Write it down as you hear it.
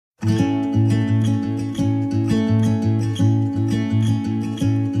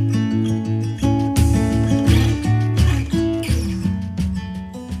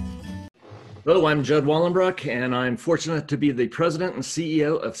Hello, I'm Judd Wallenbrook, and I'm fortunate to be the president and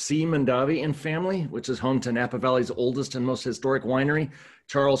CEO of C. Mondavi and Family, which is home to Napa Valley's oldest and most historic winery,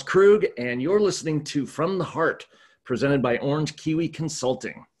 Charles Krug. And you're listening to From the Heart, presented by Orange Kiwi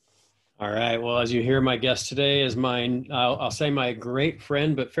Consulting. All right. Well, as you hear, my guest today is I'll say my great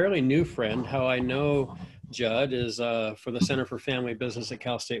friend, but fairly new friend. How I know Judd is for the Center for Family Business at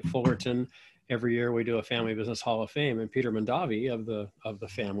Cal State Fullerton. Every year we do a Family Business Hall of Fame, and Peter Mondavi of the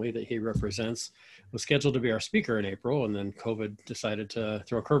family that he represents was scheduled to be our speaker in April, and then COVID decided to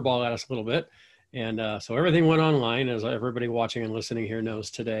throw a curveball at us a little bit. And so everything went online, as everybody watching and listening here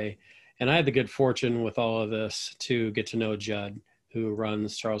knows today. And I had the good fortune with all of this to get to know Judd, who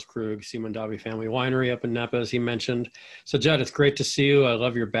runs Charles Krug, C. Mondavi Family Winery up in Napa, as he mentioned. So Judd, it's great to see you. I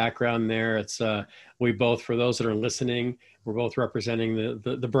love your background there. It's we both, for those that are listening, we're both representing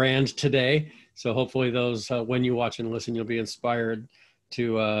the brand today. So hopefully those, when you watch and listen, you'll be inspired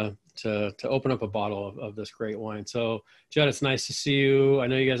to open up a bottle of this great wine. So Judd, it's nice to see you. I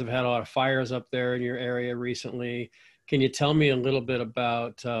know you guys have had a lot of fires up there in your area recently. Can you tell me a little bit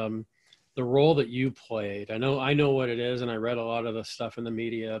about the role that you played? I know what it is, and I read a lot of the stuff in the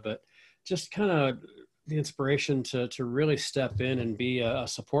media, but just kind of the inspiration to really step in and be a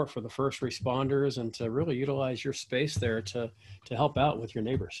support for the first responders and to really utilize your space there to help out with your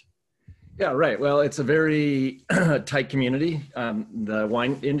neighbors. Yeah, right. Well, it's a very tight community. The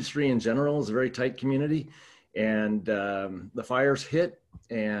wine industry in general is a very tight community, and the fires hit,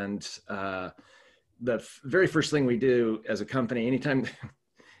 and the very first thing we do as a company,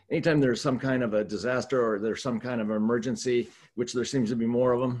 anytime there's some kind of a disaster or there's some kind of emergency, which there seems to be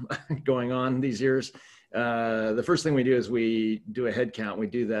more of them going on these years, the first thing we do is we do a head count. We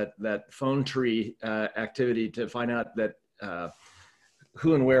do that phone tree activity to find out that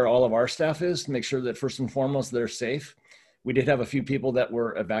who and where all of our staff is, to make sure that first and foremost they're safe. We did have a few people that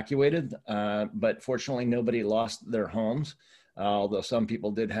were evacuated, but fortunately nobody lost their homes. Although some people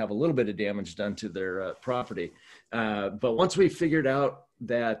did have a little bit of damage done to their property. But once we figured out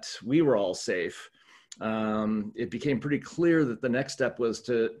that we were all safe, it became pretty clear that the next step was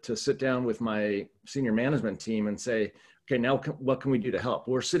to sit down with my senior management team and say, okay, now what can we do to help?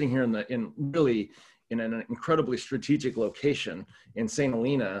 We're sitting here in an incredibly strategic location in St.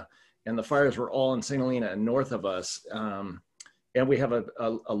 Helena, and the fires were all in St. Helena and north of us. And we have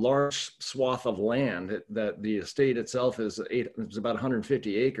a large swath of land that the estate itself is about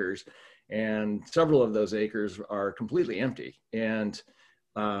 150 acres, and several of those acres are completely empty. And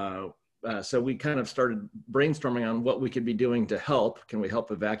so we kind of started brainstorming on what we could be doing to help. Can we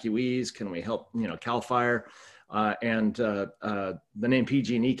help evacuees? Can we help, CAL FIRE? And the name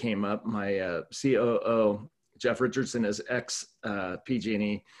PG&E came up. My COO, Jeff Richardson, is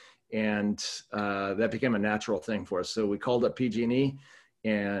ex-PG&E. And that became a natural thing for us. So we called up PG&E,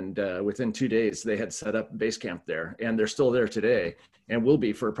 and within 2 days, they had set up base camp there. And they're still there today, and will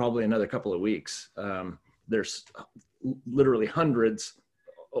be for probably another couple of weeks. There's literally hundreds,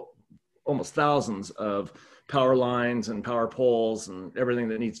 almost thousands of power lines and power poles and everything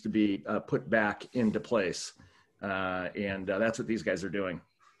that needs to be put back into place. And that's what these guys are doing.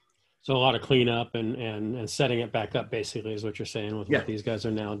 So a lot of cleanup and setting it back up, basically, is what you're saying with what these guys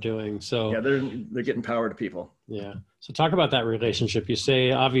are now doing. So yeah, they're getting power to people. Yeah. So talk about that relationship. You say,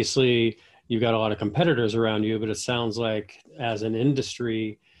 obviously, you've got a lot of competitors around you, but it sounds like as an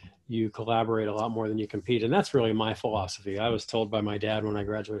industry, you collaborate a lot more than you compete. And that's really my philosophy. I was told by my dad when I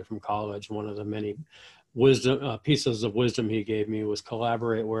graduated from college, one of the many pieces of wisdom he gave me was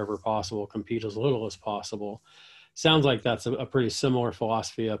collaborate wherever possible, compete as little as possible. Sounds like that's a pretty similar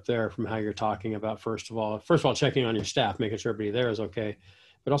philosophy up there from how you're talking about, first of all, checking on your staff, making sure everybody there is okay,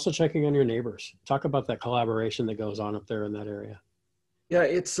 but also checking on your neighbors. Talk about that collaboration that goes on up there in that area. Yeah,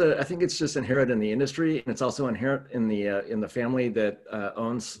 it's. I think it's just inherent in the industry, and it's also inherent in the family that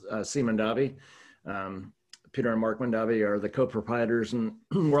owns C. Mondavi. Peter and Mark Mondavi are the co-proprietors, and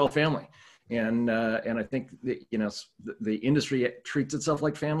we're all family. And I think that, the industry treats itself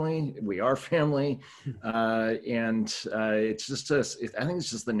like family. We are family, and it's just I think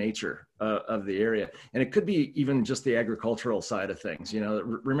it's just the nature of the area, and it could be even just the agricultural side of things.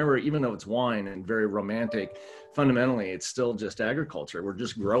 Remember, even though it's wine and very romantic, fundamentally it's still just agriculture. We're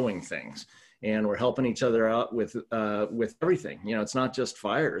just growing things, and we're helping each other out with everything. It's not just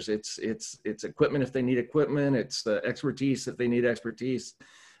fires. It's equipment if they need equipment. It's expertise if they need expertise.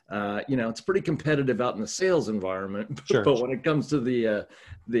 It's pretty competitive out in the sales environment, sure. But when it comes to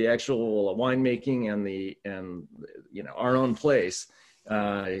the actual winemaking and our own place,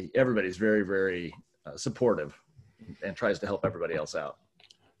 everybody's very, very supportive and tries to help everybody else out.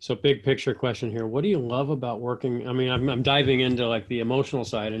 So big picture question here. What do you love about working? I mean, I'm diving into like the emotional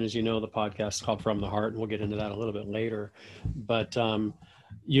side. And as you know, the podcast is called From the Heart, and we'll get into that a little bit later. But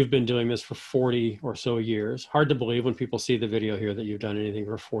you've been doing this for 40 or so years. Hard to believe when people see the video here that you've done anything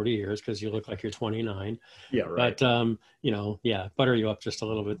for 40 years because you look like you're 29. Yeah, right. But, yeah, butter you up just a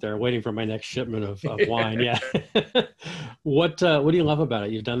little bit there, waiting for my next shipment of wine. Yeah. What do you love about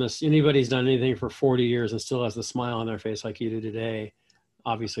it? You've done this. Anybody's done anything for 40 years and still has the smile on their face like you do today.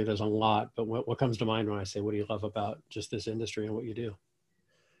 Obviously there's a lot, but what comes to mind when I say, what do you love about just this industry and what you do?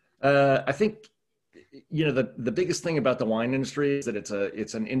 I think, the biggest thing about the wine industry is that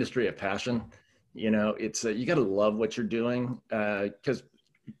it's an industry of passion. It's you got to love what you're doing, because,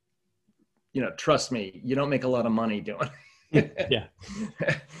 trust me, you don't make a lot of money doing it. Yeah.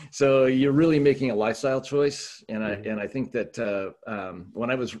 So you're really making a lifestyle choice. And I think that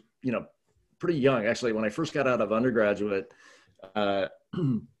when I was, pretty young, actually, when I first got out of undergraduate, I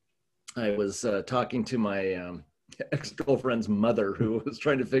was talking to my ex-girlfriend's mother, who was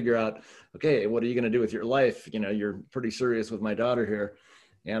trying to figure out, okay, what are you going to do with your life? You're pretty serious with my daughter here.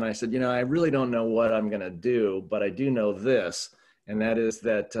 And I said, I really don't know what I'm going to do, but I do know this. And that is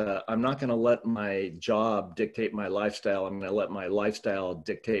that I'm not going to let my job dictate my lifestyle. I'm going to let my lifestyle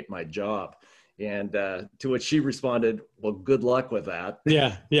dictate my job. And to which she responded, well, good luck with that.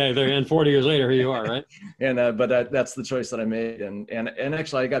 Yeah. And 40 years later, here you are, right? And but that's the choice that I made. And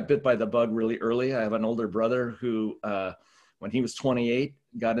actually, I got bit by the bug really early. I have an older brother who, when he was 28,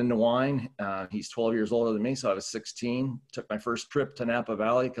 got into wine. He's 12 years older than me, so I was 16. Took my first trip to Napa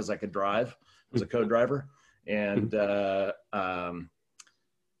Valley because I could drive. I was a co-driver, and that was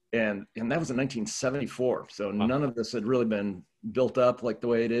in 1974. So none of this had really been built up like the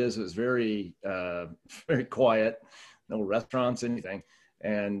way it is. It was very, very quiet, no restaurants, anything.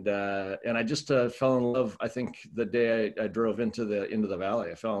 And I just fell in love. I think the day I drove into the valley,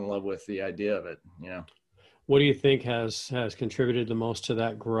 I fell in love with the idea of it. What do you think has contributed the most to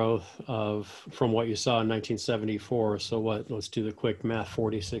that growth from what you saw in 1974? So let's do the quick math,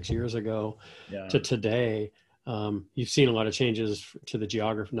 46 years ago to today. You've seen a lot of changes to the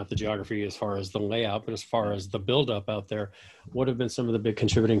geography, not the geography as far as the layout, but as far as the buildup out there. What have been some of the big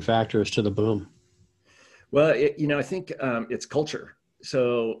contributing factors to the boom? Well, I think it's culture.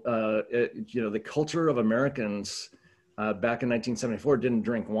 So, the culture of Americans back in 1974 didn't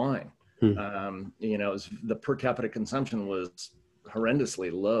drink wine. The per capita consumption was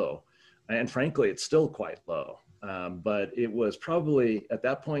horrendously low. And frankly, it's still quite low. But it was probably at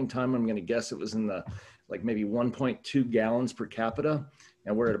that point in time, I'm going to guess it was in the maybe 1.2 gallons per capita.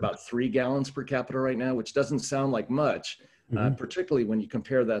 And we're at about 3 gallons per capita right now, which doesn't sound like much, particularly when you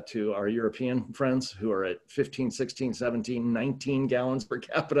compare that to our European friends who are at 15, 16, 17, 19 gallons per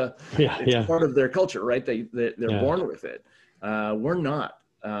capita. It's part of their culture, right? They're born with it. We're not.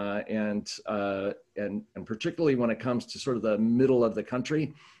 And particularly when it comes to sort of the middle of the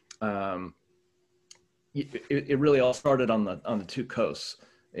country, it really all started on the two coasts.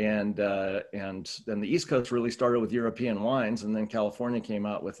 And then the East Coast really started with European wines, and then California came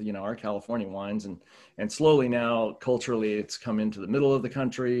out with our California wines, and slowly now culturally it's come into the middle of the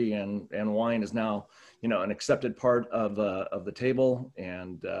country, and wine is now an accepted part of the table,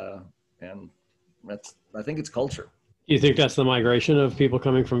 and that's, I think it's culture. Do you think that's the migration of people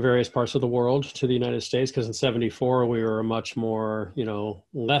coming from various parts of the world to the United States? Because in 74, we were a much more,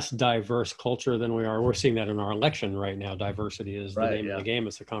 less diverse culture than we are. We're seeing that in our election right now. Diversity is the name of the game.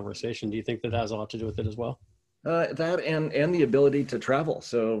 It's a conversation. Do you think that has a lot to do with it as well? That and the ability to travel.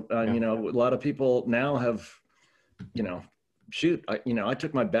 So, a lot of people now have, I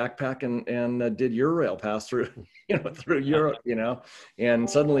took my backpack and did Eurail pass through, through Europe, and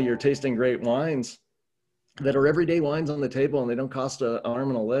suddenly you're tasting great wines that are everyday wines on the table, and they don't cost an arm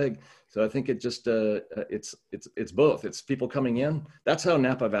and a leg. So I think it just it's both. It's people coming in. That's how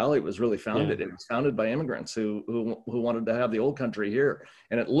Napa Valley was really founded. It was founded by immigrants who wanted to have the old country here,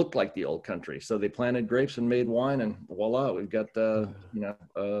 and it looked like the old country. So they planted grapes and made wine, and voila, we've got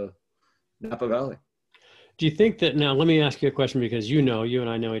Napa Valley. Do you think that, now let me ask you a question, because you and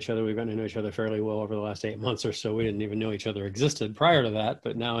I know each other, we've gotten to know each other fairly well over the last 8 months or so. We didn't even know each other existed prior to that,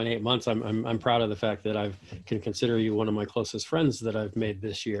 but now in 8 months, I'm proud of the fact that I can consider you one of my closest friends that I've made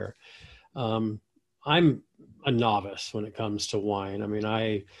this year. I'm a novice when it comes to wine. I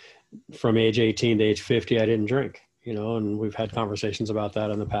mean, from age 18 to age 50, I didn't drink, and we've had conversations about that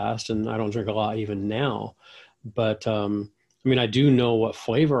in the past, and I don't drink a lot even now, but, I do know what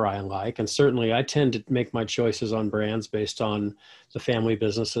flavor I like, and certainly I tend to make my choices on brands based on the family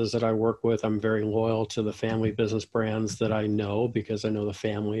businesses that I work with. I'm very loyal to the family business brands that I know because I know the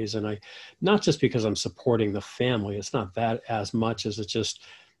families, and not just because I'm supporting the family. It's not that as much as it's just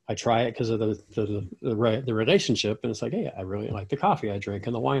I try it because of the relationship, and it's like, hey, I really like the coffee I drink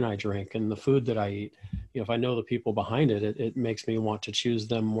and the wine I drink and the food that I eat. If I know the people behind it, it makes me want to choose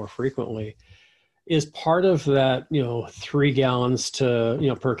them more frequently. Is part of that, 3 gallons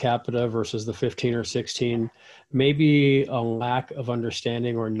to, per capita versus the 15 or 16, maybe a lack of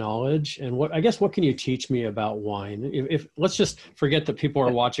understanding or knowledge? And what can you teach me about wine? If let's just forget that people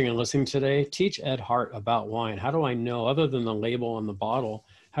are watching and listening today, teach Ed Hart about wine. How do I know, other than the label on the bottle,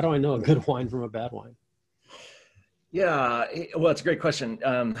 how do I know a good wine from a bad wine? Yeah, well, it's a great question.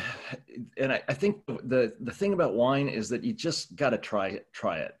 And I think the thing about wine is that you just got to try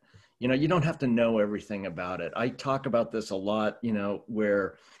it. You don't have to know everything about it. I talk about this a lot,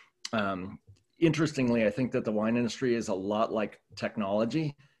 where interestingly, I think that the wine industry is a lot like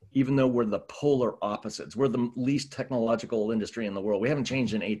technology, even though we're the polar opposites. We're the least technological industry in the world. We haven't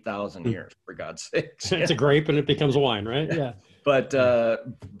changed in 8,000 years, for God's sake. It's a grape and it becomes a wine, right? Yeah. But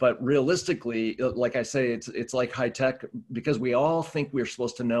realistically, like I say, it's like high tech, because we all think we're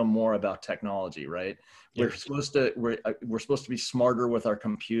supposed to know more about technology, right? Yeah. We're supposed to be smarter with our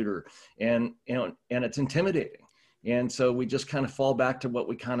computer, and it's intimidating. And so we just kind of fall back to what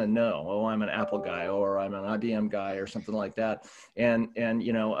we kind of know. Oh, I'm an Apple guy, or I'm an IBM guy, or something like that. And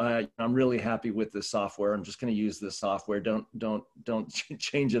I'm really happy with this software. I'm just going to use this software. Don't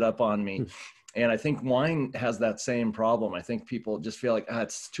change it up on me. And I think wine has that same problem. I think people just feel like,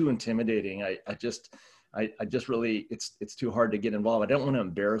 it's too intimidating. I just really, it's too hard to get involved. I don't want to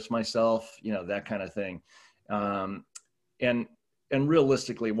embarrass myself, that kind of thing. And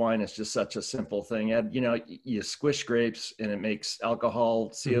realistically, wine is just such a simple thing. And, you squish grapes and it makes alcohol,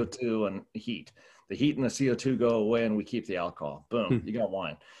 CO2, and heat. The heat and the CO2 go away and we keep the alcohol. Boom, you got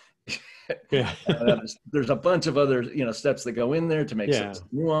wine. Yeah. There's a bunch of other, steps that go in there to make some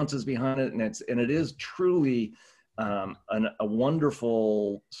nuances behind it. And it is truly a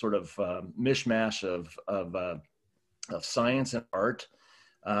wonderful sort of mishmash of science and art.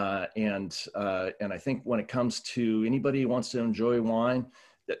 And I think when it comes to anybody who wants to enjoy wine,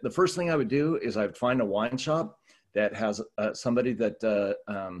 the first thing I would do is I would find a wine shop that has somebody that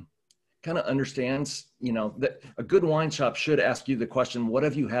kind of understands, that a good wine shop should ask you the question, what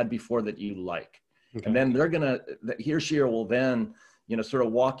have you had before that you like? Okay. And then he or she will then, sort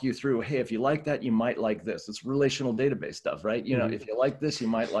of walk you through, hey, if you like that, you might like this. It's relational database stuff, right? If you like this, you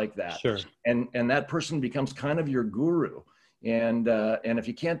might like that. Sure. And that person becomes kind of your guru. And if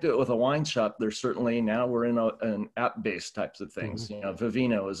you can't do it with a wine shop, there's certainly, now we're in an app-based types of things.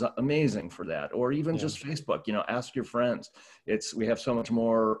 Vivino is amazing for that, or even just Facebook. Ask your friends. We have so much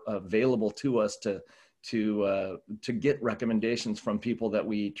more available to us to get recommendations from people that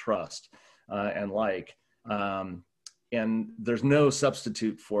we trust and like. And there's no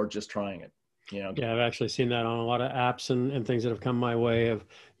substitute for just trying it. Yeah, I've actually seen that on a lot of apps and things that have come my way of,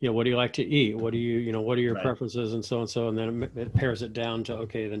 what do you like to eat? What do what are your preferences and so, and then it pairs it down to,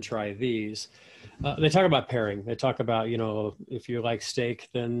 okay, then try these. They talk about pairing. They talk about, if you like steak,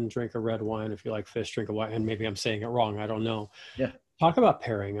 then drink a red wine. If you like fish, drink a white. And maybe I'm saying it wrong. I don't know. Yeah. Talk about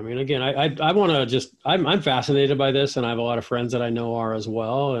pairing. I mean, again, I want to I'm fascinated by this, and I have a lot of friends that I know are as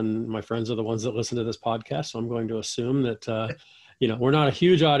well. And my friends are the ones that listen to this podcast. So I'm going to assume that, we're not a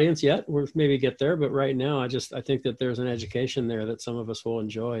huge audience yet. We'll maybe get there, but right now, I think that there's an education there that some of us will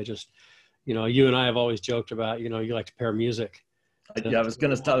enjoy. Just, you and I have always joked about, you like to pair music. I was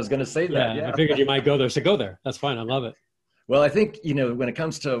gonna say that. Yeah, I figured you might go there. So go there. That's fine. I love it. Well, I think, when it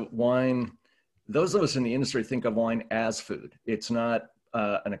comes to wine, those of us in the industry think of wine as food. It's not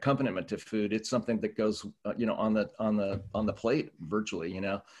an accompaniment to food. It's something that goes, on the plate virtually,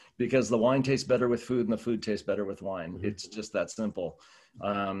 because the wine tastes better with food and the food tastes better with wine. Mm-hmm. It's just that simple.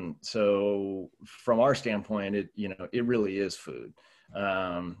 So from our standpoint, it really is food.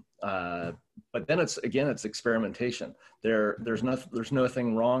 But then it's experimentation. There's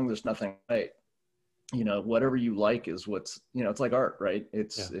nothing wrong. There's nothing right. Whatever you like is what's, it's like art, right?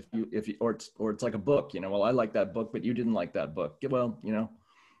 It's it's like a book, well, I like that book, but you didn't like that book. Well,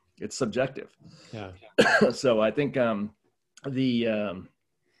 it's subjective. Yeah. So I think,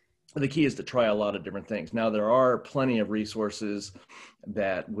 the key is to try a lot of different things. Now, there are plenty of resources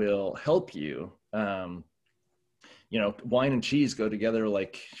that will help you. Wine and cheese go together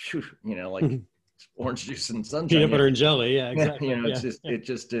like orange juice and sunshine. Peanut butter and jelly. Yeah, exactly.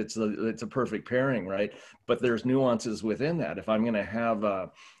 It's a perfect pairing, right? But there's nuances within that. If I'm going to have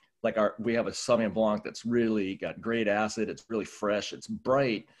we have a Sauvignon Blanc that's really got great acid. It's really fresh. It's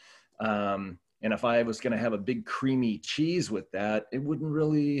bright. And if I was going to have a big creamy cheese with that, it wouldn't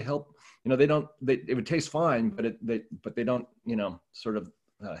really help. It would taste fine, but they don't, sort of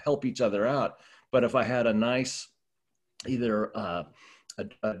help each other out. But if I had a nice, either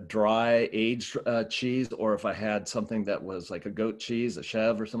a dry aged cheese, or if I had something that was like a goat cheese, a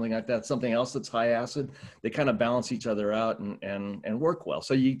chev or something like that, something else that's high acid, they kind of balance each other out and work well.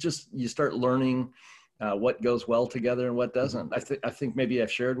 So you start learning what goes well together and what doesn't. I think maybe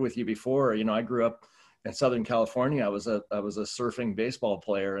I've shared with you before, I grew up in Southern California. I was a surfing baseball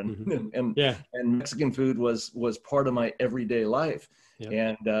player, and Mexican food was part of my everyday life.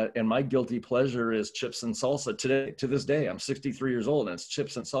 Yep. And my guilty pleasure is chips and salsa to this day. I'm 63 years old and it's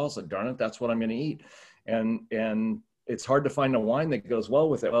chips and salsa. Darn it, that's what I'm going to eat. And it's hard to find a wine that goes well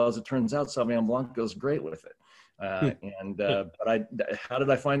with it. Well, as it turns out, Sauvignon Blanc goes great with it. But how did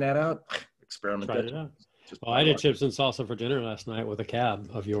I find that out? Experimentation. Well, I did chips and salsa for dinner last night with a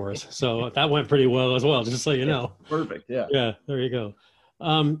cab of yours. So that went pretty well as well, just so you know. Perfect. Yeah. Yeah, there you go.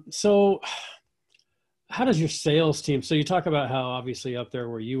 So how does your sales team, so you talk about how obviously up there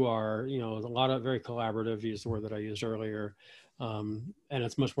where you are, a lot of very collaborative, use the word that I used earlier, and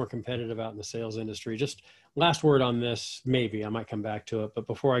it's much more competitive out in the sales industry. Just last word on this, maybe I might come back to it, but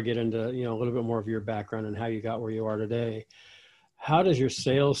before I get into, a little bit more of your background and how you got where you are today, how does your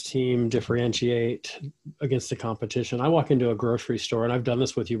sales team differentiate against the competition? I walk into a grocery store, and I've done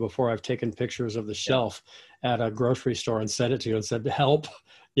this with you before. I've taken pictures of the shelf at a grocery store and sent it to you and said, help,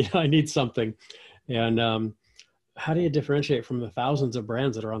 I need something. And how do you differentiate from the thousands of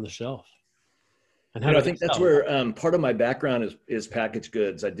brands that are on the shelf? And how I think that's where part of my background is packaged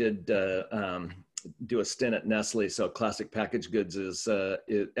goods. I did do a stint at Nestle, so classic packaged goods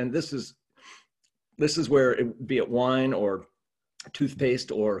and this is where it, be it wine or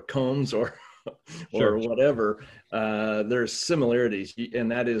toothpaste or combs or whatever, there's similarities,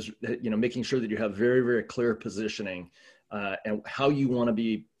 and that is making sure that you have very, very clear positioning and how you want to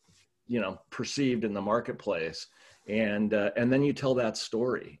be perceived in the marketplace, and then you tell that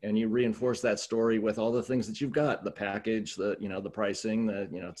story and you reinforce that story with all the things that you've got, the package, the pricing,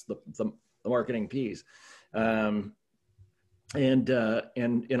 it's the marketing piece, and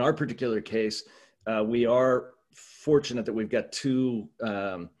in our particular case, we are fortunate that we've got two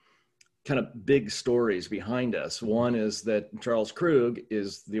kind of big stories behind us. One is that Charles Krug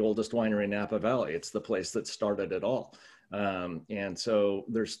is the oldest winery in Napa Valley. It's the place that started it all. And so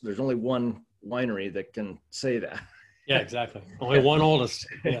there's only one winery that can say that. Yeah, exactly. Only one oldest.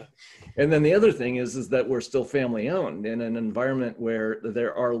 Yeah. And then the other thing is that we're still family owned in an environment where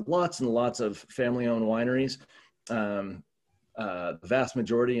there are lots and lots of family owned wineries. The vast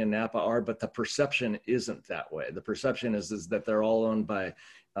majority in Napa are, but the perception isn't that way. The perception is that they're all owned by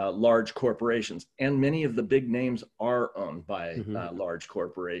large corporations, and many of the big names are owned by large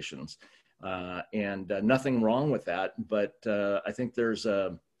corporations. And nothing wrong with that, but I think there's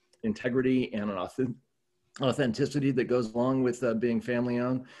integrity and an authenticity that goes along with being family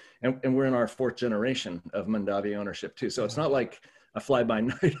owned. And we're in our fourth generation of Mondavi ownership too. So it's not like a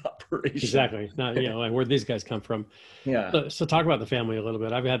fly-by-night operation. Exactly. Not, like where these guys come from. Yeah. So talk about the family a little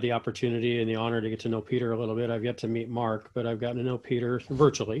bit. I've had the opportunity and the honor to get to know Peter a little bit. I've yet to meet Mark, but I've gotten to know Peter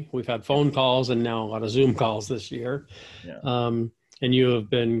virtually. We've had phone calls and now a lot of Zoom calls this year. Yeah. And you have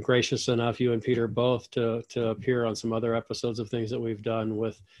been gracious enough, you and Peter both, to appear on some other episodes of things that we've done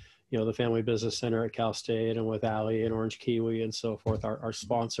with, the Family Business Center at Cal State, and with Allie and Orange Kiwi and so forth, our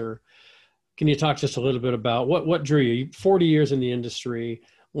sponsor. Can you talk just a little bit about what drew you? 40 years in the industry,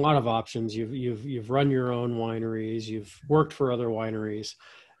 a lot of options. You've run your own wineries. You've worked for other wineries.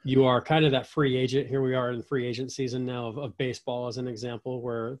 You are kind of that free agent. Here we are in free agent season now of baseball, as an example,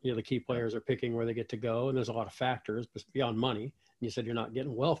 where the key players are picking where they get to go, and there's a lot of factors beyond money. And you said you're not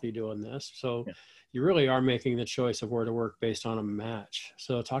getting wealthy doing this, so you really are making the choice of where to work based on a match.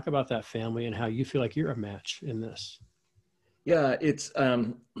 So talk about that family and how you feel like you're a match in this. Yeah, it's.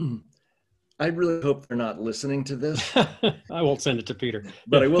 I really hope they're not listening to this. I won't send it to Peter.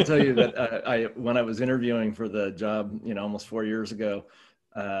 But I will tell you that when I was interviewing for the job, almost 4 years ago,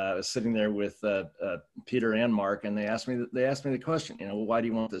 I was sitting there with Peter and Mark, and they asked me the question, why do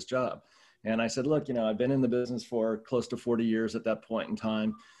you want this job? And I said, look, I've been in the business for close to 40 years at that point in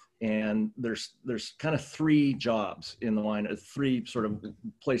time. And there's kind of three jobs in the wine, three sort of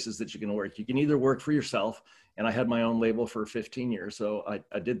places that you can work. You can either work for yourself, and I had my own label for 15 years, so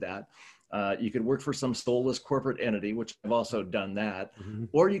I did that. You could work for some soulless corporate entity, which I've also done that,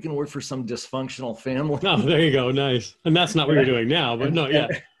 or you can work for some dysfunctional family. Oh, there you go. Nice. And that's not what you're doing now, but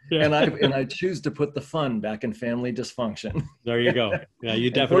And I choose to put the fun back in family dysfunction. There you go. Yeah, you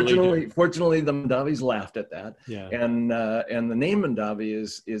definitely. Fortunately, the Mondavis laughed at that. Yeah. And the name Mondavi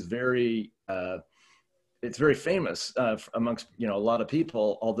is very it's very famous amongst a lot of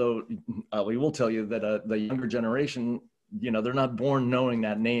people. Although we will tell you that the younger generation they're not born knowing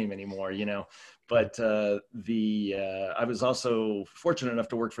that name anymore, But I was also fortunate enough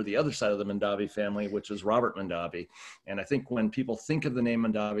to work for the other side of the Mondavi family, which is Robert Mondavi. And I think when people think of the name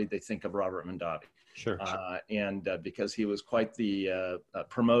Mondavi, they think of Robert Mondavi. Sure. And because he was quite the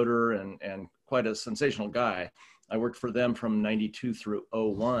promoter and quite a sensational guy, I worked for them from 92 through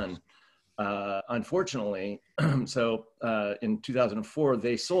 01. Unfortunately, so in 2004,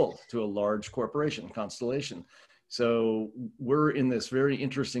 they sold to a large corporation, Constellation. So we're in this very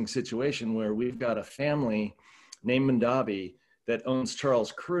interesting situation where we've got a family named Mondavi that owns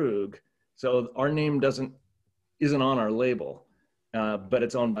Charles Krug. So our name isn't on our label, but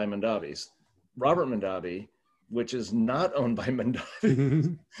it's owned by Mondavis. Robert Mondavi, which is not owned by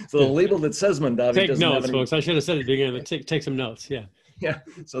Mondavi. So the label that says Mondavi take doesn't notes, have any... folks. I should have said at the beginning, but take some notes. Yeah. Yeah.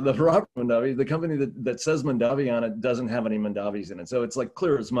 So the Robert Mondavi, the company that says Mondavi on it, doesn't have any Mondavis in it. So it's like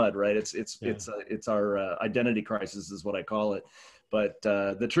clear as mud, right? It's our identity crisis is what I call it. But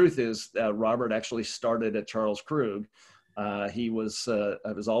the truth is, Robert actually started at Charles Krug. It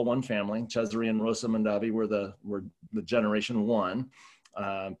was all one family. Cesare and Rosa Mondavi were the generation one.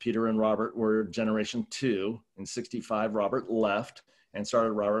 Peter and Robert were generation two. In 65, Robert left and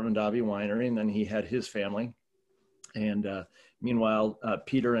started Robert Mondavi Winery, and then he had his family. And meanwhile,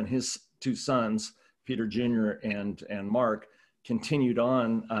 Peter and his two sons, Peter Jr. and Mark, continued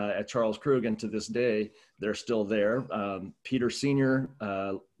on at Charles Krug, and to this day, they're still there. Peter Sr.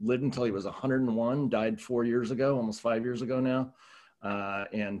 Lived until he was 101, died 4 years ago, almost 5 years ago now,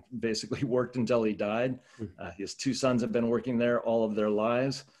 and basically worked until he died. His two sons have been working there all of their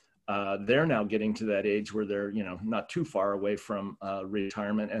lives. They're now getting to that age where they're, not too far away from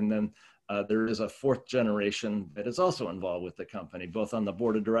retirement. And then there is a fourth generation that is also involved with the company, both on the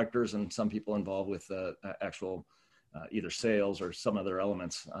board of directors and some people involved with actual either sales or some other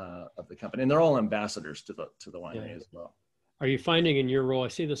elements of the company. And they're all ambassadors to the winery as well. Are you finding in your role, I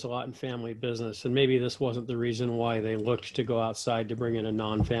see this a lot in family business, and maybe this wasn't the reason why they looked to go outside to bring in a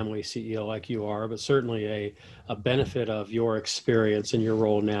non-family CEO like you are, but certainly a benefit of your experience in your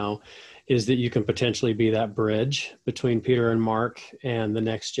role now is that you can potentially be that bridge between Peter and Mark and the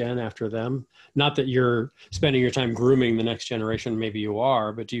next gen after them. Not that you're spending your time grooming the next generation, maybe you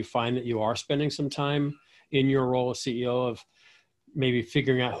are, but do you find that you are spending some time in your role as CEO of maybe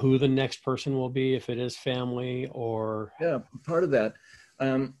figuring out who the next person will be, if it is family or... Yeah, part of that.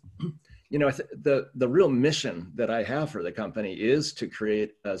 The real mission that I have for the company is to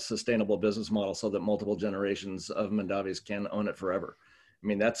create a sustainable business model so that multiple generations of Mondavis can own it forever. I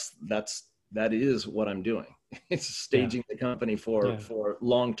mean, that is what I'm doing. It's staging the company for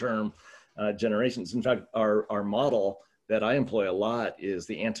long-term generations. In fact, our model that I employ a lot is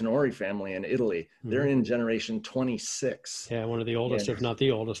the Antinori family in Italy. They're in generation 26. Yeah, one of the oldest, if not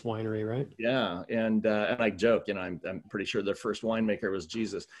the oldest winery, right? Yeah, and I joke, I'm pretty sure their first winemaker was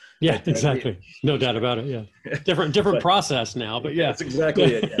Jesus. Yeah, but, exactly. No doubt about it. Yeah, different process now, but yeah, that's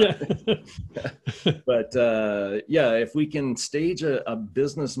exactly it. Yeah. But if we can stage a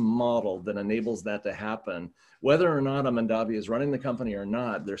business model that enables that to happen, whether or not a Mondavi is running the company or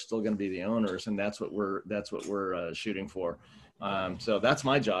not, they're still going to be the owners, and that's what we're shooting for. So that's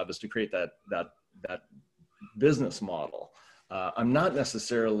my job, is to create that business model. I'm not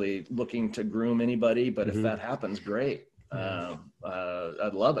necessarily looking to groom anybody, but if that happens, great.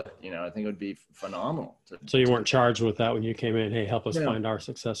 I'd love it. I think it would be phenomenal. So you weren't charged with that when you came in. Hey, help us find our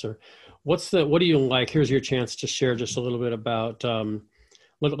successor. What do you like? Here's your chance to share just a little bit about.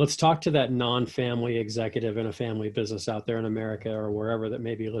 Let's talk to that non-family executive in a family business out there in America or wherever that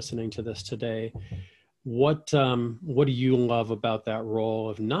may be listening to this today. What do you love about that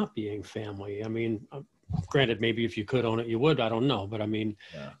role of not being family? I mean, granted, maybe if you could own it, you would. I don't know. But I mean,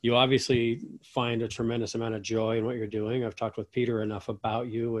 you obviously find a tremendous amount of joy in what you're doing. I've talked with Peter enough about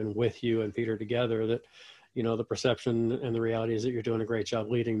you and with you and Peter together that, the perception and the reality is that you're doing a great job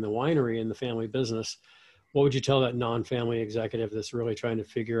leading the winery and the family business. What would you tell that non-family executive that's really trying to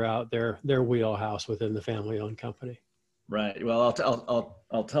figure out their wheelhouse within the family-owned company? Right. Well,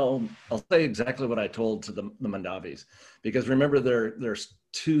 I'll say exactly what I told to the Mondavis, because remember, there's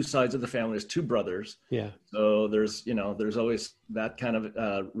two sides of the family. There's two brothers. Yeah. So there's always that kind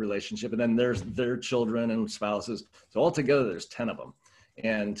of relationship, and then there's their children and spouses. So altogether, there's 10 of them,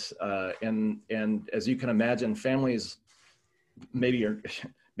 and as you can imagine, families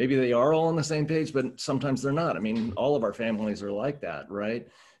maybe they are all on the same page, but sometimes they're not. I mean, all of our families are like that, right?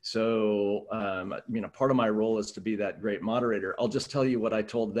 So, part of my role is to be that great moderator. I'll just tell you what I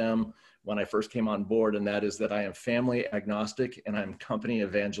told them when I first came on board, and that is that I am family agnostic and I'm company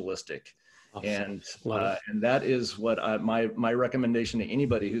evangelistic. Awesome. And that is what my recommendation to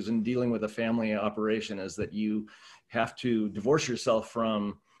anybody who's in dealing with a family operation is that you have to divorce yourself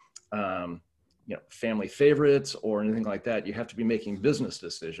from, family favorites or anything like that. You have to be making business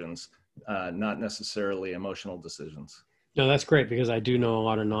decisions, not necessarily emotional decisions. No, that's great, because I do know a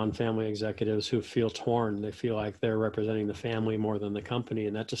lot of non-family executives who feel torn. They feel like they're representing the family more than the company,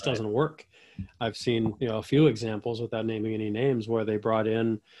 and that just Right. doesn't work. I've seen, a few examples, without naming any names, where they brought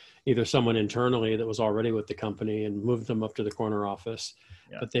in either someone internally that was already with the company and moved them up to the corner office,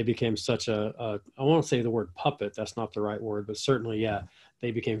 Yeah. but they became such I won't say the word puppet, that's not the right word, but certainly, yeah,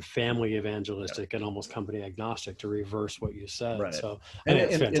 they became family evangelistic and almost company agnostic, to reverse what you said. Right. So I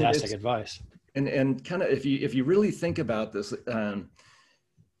think it's fantastic advice. And kind of, if you really think about this,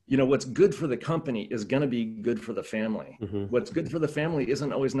 what's good for the company is going to be good for the family. Mm-hmm. What's good for the family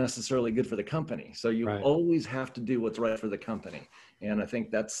isn't always necessarily good for the company. So you Right. always have to do what's right for the company. And I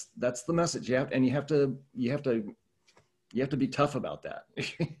think that's the message you have to be tough about that.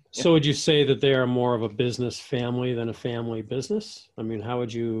 So would you say that they are more of a business family than a family business? I mean, how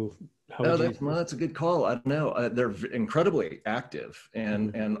would you? That's a good call. I don't know. They're incredibly active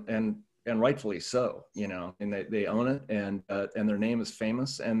and Mm-hmm. and rightfully so. And they own it, and their name is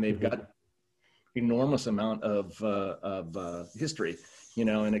famous, and they've Mm-hmm. got enormous amount of history,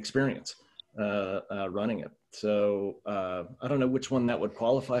 and experience running it. So I don't know which one that would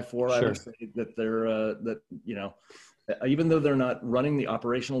qualify for. Sure. I would say that even though they're not running the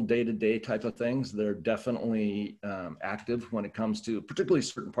operational day-to-day type of things, they're definitely active when it comes to particularly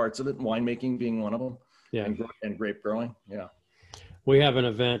certain parts of it, winemaking being one of them, Yeah. and grape growing. Yeah. We have an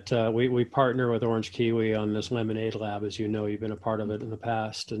event. We partner with Orange Kiwi on this Lemonade Lab. As you know, you've been a part of it in the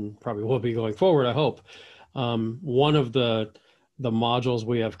past, and probably will be going forward, I hope. One of the modules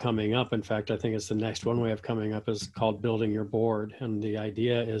we have coming up, in fact, I think it's the next one we have coming up, is called Building Your Board. And the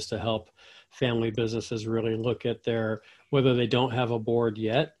idea is to help family businesses really look at whether they don't have a board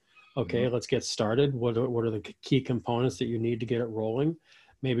yet. Okay, let's get started. What are the key components that you need to get it rolling?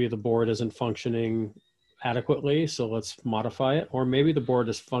 Maybe the board isn't functioning adequately, so let's modify it. Or maybe the board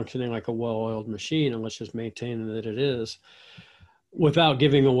is functioning like a well-oiled machine, and let's just maintain that it is, without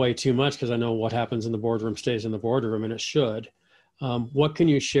giving away too much, because I know what happens in the boardroom stays in the boardroom, and it should. What can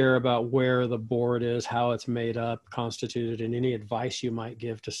you share about where the board is, how it's made up, constituted, and any advice you might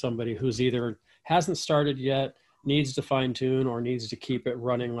give to somebody who's either hasn't started yet, needs to fine tune, or needs to keep it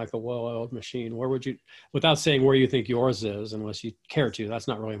running like a well-oiled machine? Where would you, without saying where you think yours is, unless you care to, that's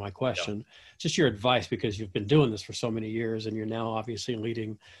not really my question, just your advice, because you've been doing this for so many years and you're now obviously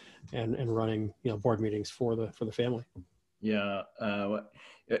leading and running, board meetings for the family. Yeah.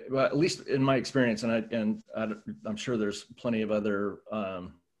 Well, at least in my experience, and I'm sure there's plenty of other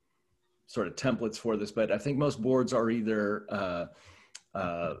sort of templates for this, but I think most boards are either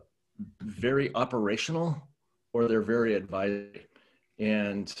very operational or they're very advisory.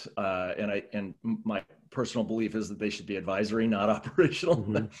 And my personal belief is that they should be advisory, not operational.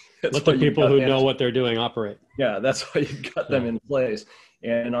 Mm-hmm. Let the people who know what they're doing operate. Yeah, that's why you've got them in place.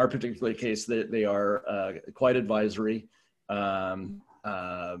 And in our particular case, they are quite advisory.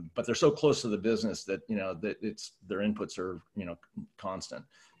 But they're so close to the business that that their inputs are constant.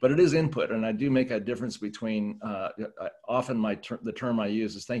 But it is input, and I do make a difference between. Often the term I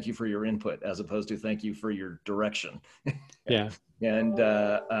use is "thank you for your input" as opposed to "thank you for your direction." Yeah, and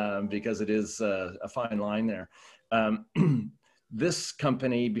because it is a fine line there. This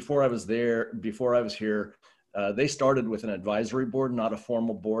company, before I was here, they started with an advisory board, not a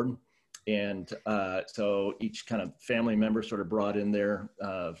formal board. And so each kind of family member sort of brought in their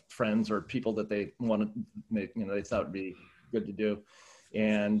friends or people that they wanted, they thought would be good to do.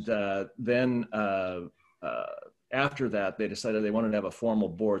 And then after that, they decided they wanted to have a formal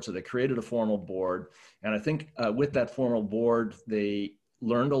board. So they created a formal board. And I think with that formal board, they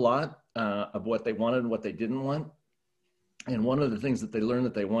learned a lot of what they wanted and what they didn't want. And one of the things that they learned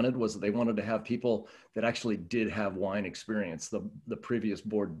that they wanted was that they wanted to have people that actually did have wine experience. The previous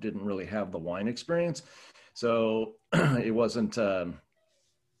board didn't really have the wine experience. So it wasn't, I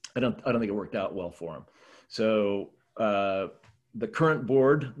don't think it worked out well for them. So the current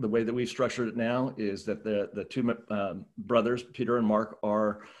board, the way that we've structured it now is that the two brothers, Peter and Mark,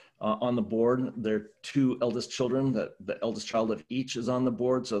 are on the board. Their two eldest children, the eldest child of each is on the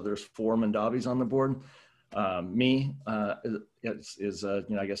board. So there's 4 Mondavis on the board. Me is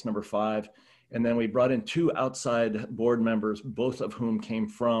I guess number 5. And then we brought in 2 outside board members, both of whom came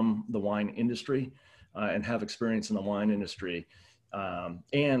from the wine industry and have experience in the wine industry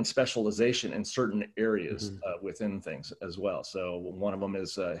and specialization in certain areas within things as well. So one of them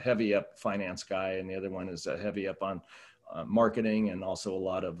is a heavy up finance guy, and the other one is a heavy up on marketing and also a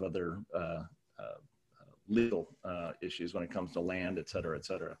lot of other legal issues when it comes to land, et cetera, et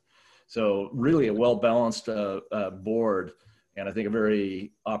cetera. So really a well-balanced board, and I think a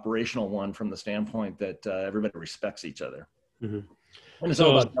very operational one from the standpoint that everybody respects each other. Mm-hmm. And it's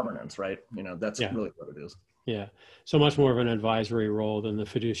all about governance, right? You know, that's really what it is. Yeah. So much more of an advisory role than the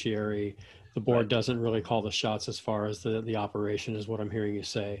fiduciary. The board doesn't really call the shots as far as the operation, is what I'm hearing you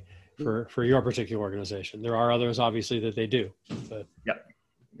say for your particular organization. There are others obviously that they do, but yeah,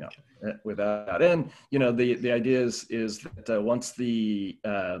 without, and you know, the idea is that once the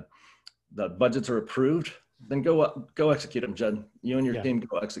budgets are approved, then go execute them, Judd. You and your team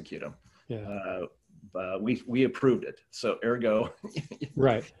go execute them. Yeah. We approved it, so ergo.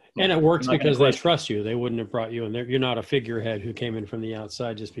 Right. And it works because they trust you. They wouldn't have brought you in there. You're not a figurehead who came in from the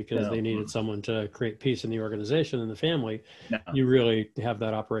outside just because they needed someone to create peace in the organization and the family. No. You really have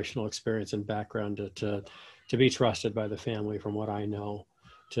that operational experience and background to be trusted by the family, from what I know,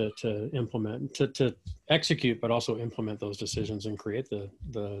 to implement, to execute, but also implement those decisions and create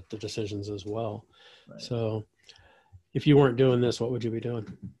the decisions as well. Right. So if you weren't doing this, what would you be doing?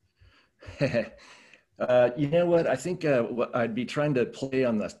 You know what? I think what I'd be trying to play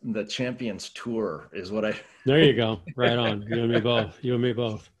on the Champions Tour is what I. There you go. Right on. You and me both. You and me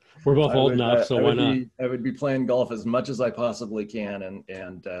both. We're both old enough, so why not? I would be playing golf as much as I possibly can,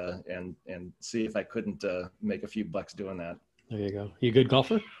 and see if I couldn't make a few bucks doing that. There you go. You a good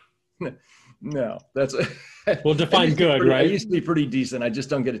golfer? No, that's. We'll define good, right? I used to be pretty decent. I just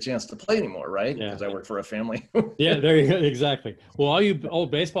don't get a chance to play anymore, right? Because I work for a family. Yeah, there you go. Exactly. Well, all you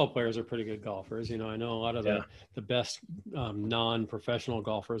old baseball players are pretty good golfers. You know, I know a lot of the best non-professional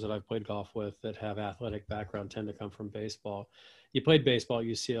golfers that I've played golf with that have athletic background tend to come from baseball. You played baseball at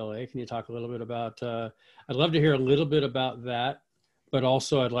UCLA. Can you talk a little bit about? I'd love to hear a little bit about that, but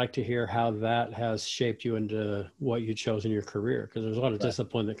also I'd like to hear how that has shaped you into what you chose in your career, because there's a lot of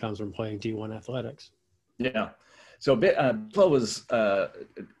discipline that comes from playing D1 athletics. Yeah. So baseball was, that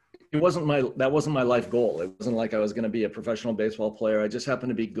wasn't my life goal. It wasn't like I was going to be a professional baseball player. I just happened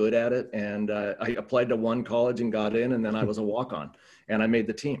to be good at it. And I applied to one college and got in, and then I was a walk-on and I made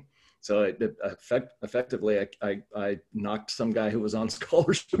the team. So effectively, I knocked some guy who was on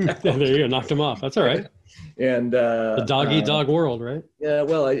scholarship out. There you go, knocked him off. That's all right. And the dog-eat-dog world, right? Yeah,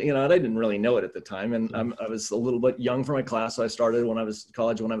 well, I didn't really know it at the time, and I was a little bit young for my class. So I started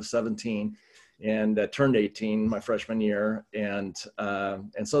college when I was 17, and turned 18 my freshman year, and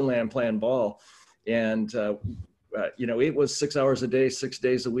suddenly I'm playing ball, and it was 6 hours a day, 6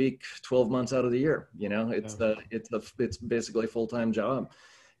 days a week, 12 months out of the year. You know, it's basically a full-time job.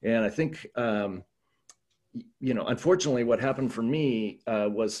 And I think, unfortunately, what happened for me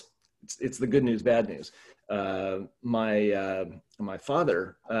was it's the good news, bad news. My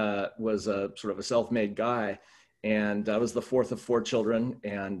father was a sort of a self-made guy, and I was the fourth of four children,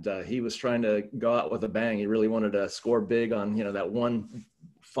 and he was trying to go out with a bang. He really wanted to score big on that one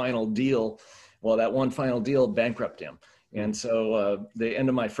final deal. Well, that one final deal bankrupted him. And so the end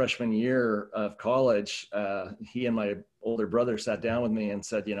of my freshman year of college, he and my older brother sat down with me and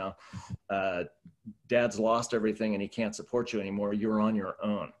said, Dad's lost everything and he can't support you anymore. You're on your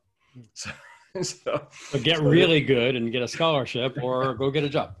own. So get really good and get a scholarship or go get a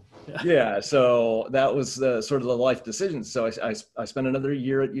job. Yeah. So that was sort of the life decision. So I spent another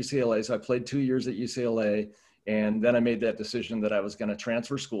year at UCLA. So I played 2 years at UCLA. And then I made that decision that I was going to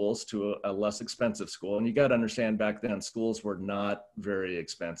transfer schools to a less expensive school. And you got to understand, back then, schools were not very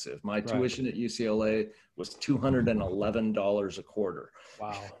expensive. My tuition at UCLA was $211 a quarter.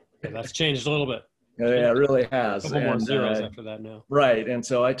 Wow. Yeah, that's changed a little bit. Yeah, it really has. A couple more zeros after that now. Right. And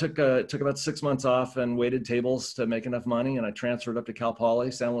so I took about 6 months off and waited tables to make enough money. And I transferred up to Cal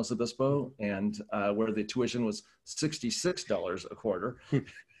Poly, San Luis Obispo, and where the tuition was $66 a quarter.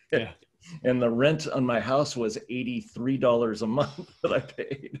 Yeah. And the rent on my house was $83 a month that I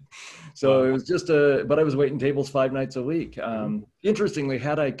paid. So it was but I was waiting tables 5 nights a week. Interestingly,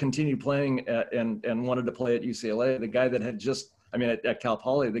 had I continued playing and wanted to play at UCLA, the guy that had at Cal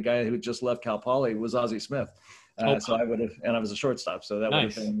Poly, the guy who just left Cal Poly was Ozzie Smith. So I would have, and I was a shortstop. So that would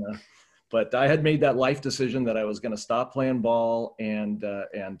have been, but I had made that life decision that I was going to stop playing ball and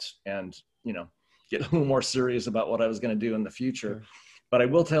get a little more serious about what I was going to do in the future. Sure. But I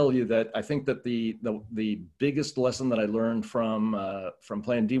will tell you that I think that the biggest lesson that I learned from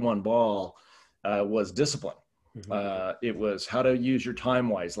playing D1 ball was discipline. Mm-hmm. It was how to use your time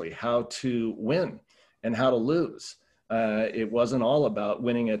wisely, how to win and how to lose. It wasn't all about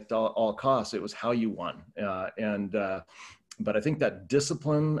winning at all costs. It was how you won. But I think that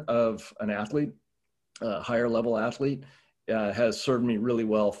discipline of an athlete, a higher level athlete, has served me really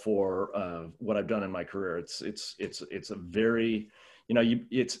well for what I've done in my career. It's a very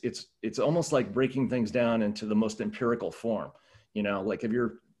it's almost like breaking things down into the most empirical form. Like if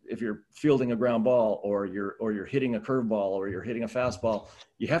you're fielding a ground ball, or you're hitting a curveball, or you're hitting a fastball,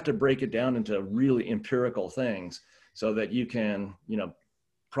 you have to break it down into really empirical things so that you can,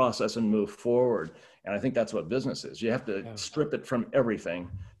 process and move forward. And I think that's what business is. You have to strip it from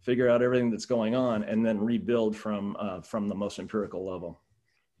everything, figure out everything that's going on, and then rebuild from the most empirical level.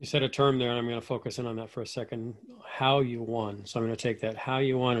 You said a term there, and I'm going to focus in on that for a second. How you won. So I'm going to take that, how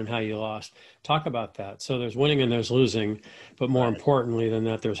you won and how you lost. Talk about that. So there's winning and there's losing, but more importantly than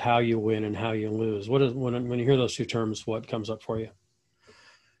that, there's how you win and how you lose. What is, when you hear those two terms, what comes up for you?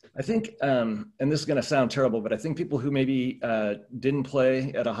 I think, and this is going to sound terrible, but I think people who maybe didn't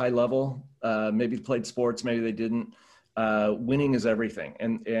play at a high level, maybe played sports, maybe they didn't. Winning is everything,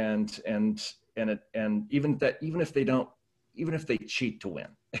 and even if they cheat to win,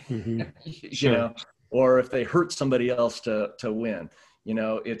 Mm-hmm. Sure. Or if they hurt somebody else to win,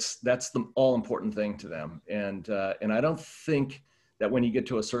 that's the all important thing to them. And I don't think that when you get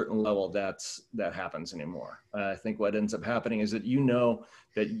to a certain level, that happens anymore. I think what ends up happening is that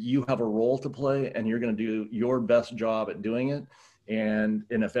that you have a role to play, and you're going to do your best job at doing it. And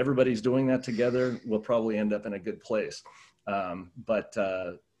if everybody's doing that together, we'll probably end up in a good place. But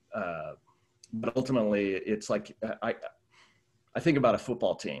ultimately, it's like I think about a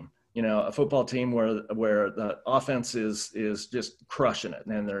football team. A football team where the offense is just crushing it,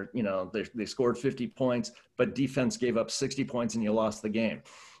 and they scored 50 points, but defense gave up 60 points, and you lost the game.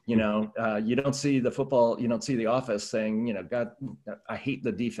 You don't see the office saying, God, I hate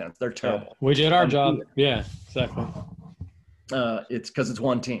the defense. They're terrible. Yeah, we did our job. Yeah, exactly. It's because it's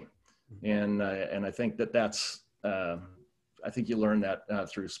one team, and I think that's I think you learn that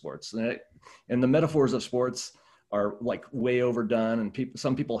through sports, and the metaphors of sports are like way overdone, and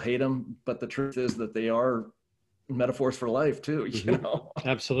some people hate them, but the truth is that they are metaphors for life too. Mm-hmm.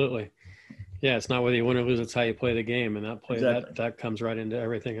 Absolutely. Yeah, it's not whether you win or lose, it's how you play the game, and Exactly. that comes right into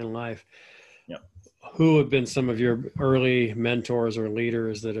everything in life. Yeah. Who have been some of your early mentors or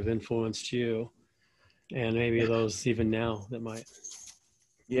leaders that have influenced you, and maybe those even now that might?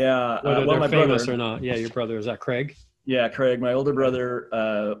 Yeah, whether well, they're my famous brother. or not. Yeah, your brother, is that Craig? Yeah, Craig, my older brother,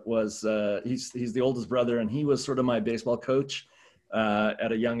 he's the oldest brother, and he was sort of my baseball coach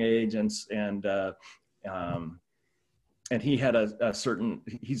at a young age, and he had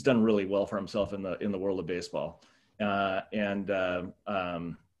he's done really well for himself in the world of baseball, and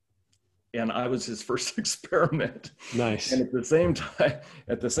I was his first experiment. Nice. And at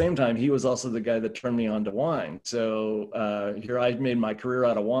the same time, he was also the guy that turned me on to wine. So here I made my career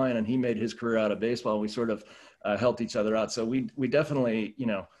out of wine, and he made his career out of baseball. We sort of helped each other out. So we definitely,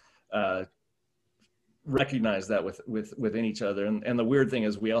 recognize that within each other. And the weird thing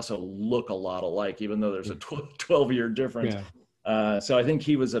is we also look a lot alike, even though there's a 12-year difference. Yeah. So I think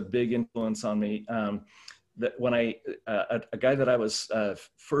he was a big influence on me. That when a guy that I was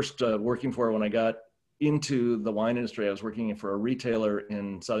first working for when I got into the wine industry, I was working for a retailer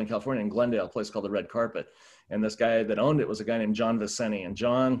in Southern California, in Glendale, a place called the Red Carpet. And this guy that owned it was a guy named John Viceni. And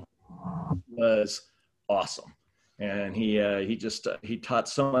John was awesome. And he taught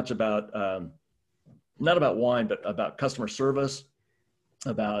so much about, not about wine, but about customer service,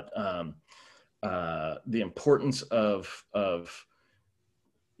 about the importance of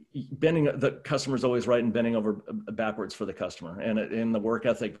bending, the customer's always right and bending over backwards for the customer, and in the work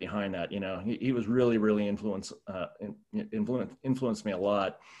ethic behind that. He was really influenced me a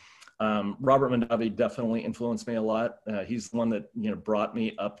lot. Robert Mondavi definitely influenced me a lot. He's the one that brought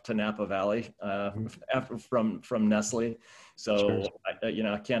me up to Napa Valley from Nestle. So sure.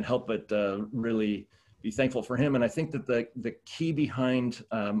 I can't help but really be thankful for him. And I think that the key behind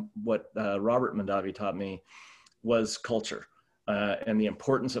what Robert Mondavi taught me was culture. And the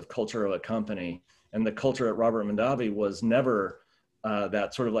importance of culture of a company. And the culture at Robert Mondavi was never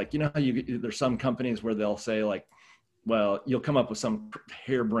that sort of like, how there's some companies where they'll say like, well, you'll come up with some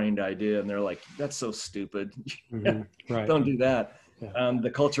harebrained idea and they're like, that's so stupid. Mm-hmm. Right. Don't do that. Yeah.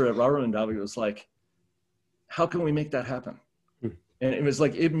 The culture at Robert Mondavi was like, how can we make that happen? Mm-hmm. And it was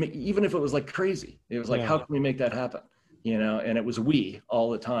like, even if it was like crazy, it was like, how can we make that happen? And it was we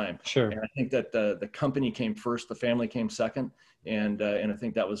all the time. Sure. And I think that the company came first, the family came second. And I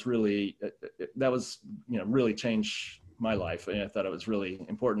think that was really, really changed my life. And I thought it was really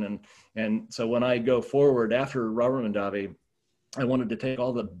important. And so when I go forward after Robert Mondavi, I wanted to take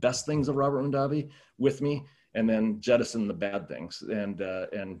all the best things of Robert Mondavi with me and then jettison the bad things and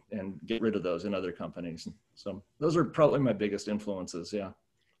get rid of those in other companies. So those are probably my biggest influences. Yeah.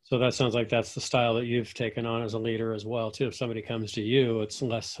 So that sounds like that's the style that you've taken on as a leader as well, too. If somebody comes to you, it's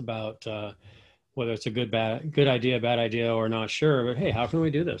less about whether it's a good idea, bad idea, or not sure, but hey, how can we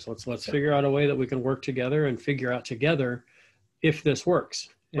do this? Let's figure out a way that we can work together and figure out together if this works.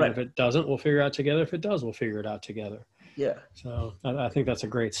 And if it doesn't, we'll figure it out together. If it does, we'll figure it out together. Yeah. So I think that's a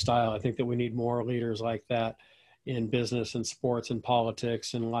great style. I think that we need more leaders like that in business and sports and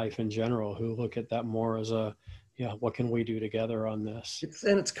politics and life in general, who look at that more as a, what can we do together on this?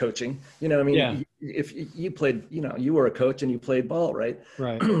 It's coaching, I mean, if you played, you were a coach and you played ball, right?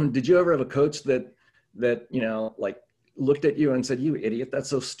 Right. Did you ever have a coach that, like looked at you and said, "You idiot, that's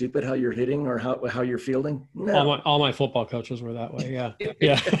so stupid how you're hitting or how you're fielding"? No. All my football coaches were that way. Yeah.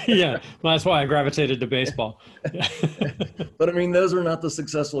 Yeah. Well, that's why I gravitated to baseball. But I mean, those are not the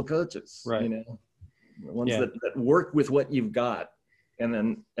successful coaches, right? The ones that work with what you've got and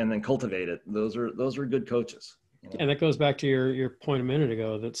then cultivate it. Those are good coaches. And that goes back to your point a minute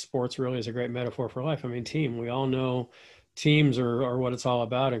ago, that sports really is a great metaphor for life. I mean, we all know teams are what it's all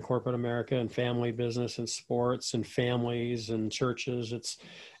about in corporate America, and family business and sports and families and churches.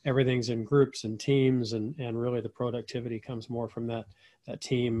 Everything's in groups and teams, and really the productivity comes more from that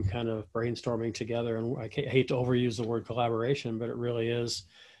team kind of brainstorming together. And I hate to overuse the word collaboration, but it really is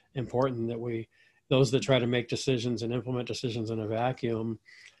important that those that try to make decisions and implement decisions in a vacuum,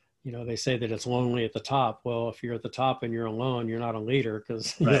 they say that it's lonely at the top. Well, if you're at the top and you're alone, you're not a leader,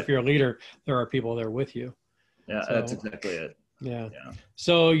 because if you're a leader, there are people there with you. Yeah, so, that's exactly it. Yeah.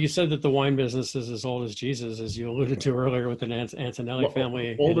 So you said that the wine business is as old as Jesus, as you alluded to earlier with the Antonelli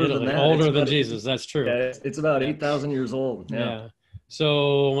family. Older in Italy. than that. Older than Jesus. That's true. Yeah, it's about 8,000 years old. Yeah.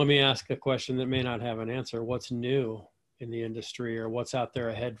 So let me ask a question that may not have an answer. What's new in the industry, or what's out there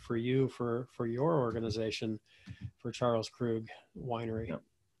ahead for you, for your organization, for Charles Krug Winery? Yeah.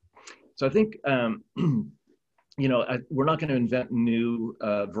 So I think, we're not going to invent new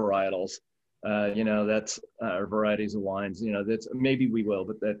varietals. That's varieties of wines. That's, maybe we will,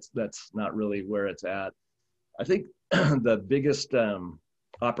 but that's not really where it's at. I think the biggest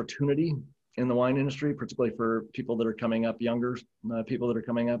opportunity in the wine industry, particularly for people that are coming up, younger people that are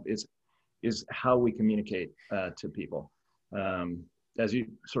coming up, is how we communicate to people. As you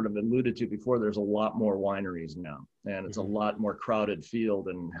sort of alluded to before, there's a lot more wineries now, and it's a lot more crowded field.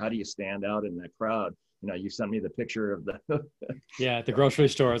 And how do you stand out in that crowd? You sent me the picture of the at the grocery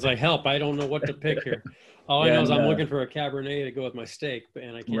store. It's like, help, I don't know what to pick here. All I know is I'm looking for a Cabernet to go with my steak,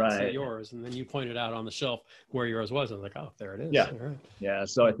 and I can't see yours. And then you pointed out on the shelf where yours was. I was like, oh, there it is. Yeah. Right. Yeah.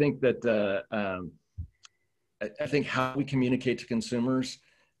 So I think that I think how we communicate to consumers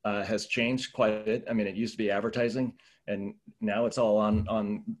has changed quite a bit. I mean, it used to be advertising, and now it's all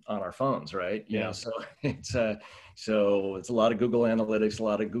on our phones, right? So it's a lot of Google Analytics, a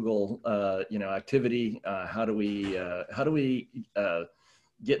lot of Google activity. How do we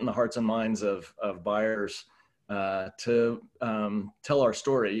get in the hearts and minds of buyers to tell our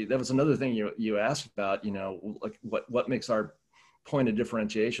story? That was another thing you asked about. Like what makes our point of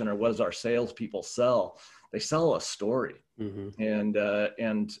differentiation, or what does our salespeople sell? They sell a story. Mm-hmm.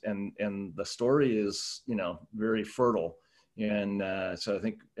 And the story is, very fertile. And so I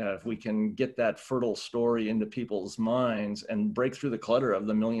think if we can get that fertile story into people's minds and break through the clutter of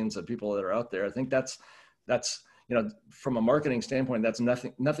the millions of people that are out there, I think that's from a marketing standpoint, that's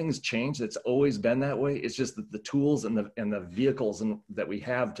nothing's changed. It's always been that way. It's just that the tools and the vehicles that we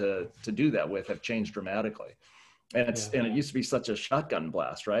have to do that with have changed dramatically. And it used to be such a shotgun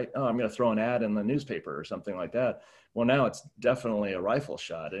blast, right? Oh, I'm going to throw an ad in the newspaper or something like that. Well, now it's definitely a rifle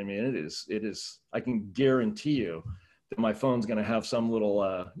shot. I mean, it is, I can guarantee you that my phone's going to have some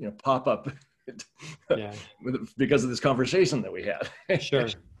little, pop up because of this conversation that we had. Sure.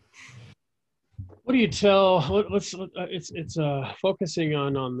 What do you tell, it's focusing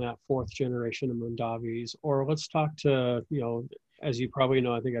on that fourth generation of Mondavis, or let's talk to, as you probably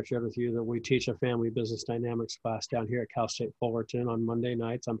know, I think I've shared with you that we teach a family business dynamics class down here at Cal State Fullerton on Monday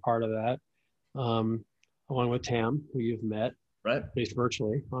nights. I'm part of that, along with Tam, who you've met, right, at least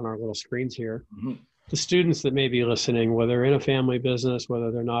virtually on our little screens here. Mm-hmm. The students that may be listening, whether they're in a family business,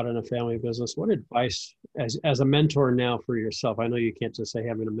 whether they're not in a family business, what advice as a mentor now for yourself? I know you can't just say, hey,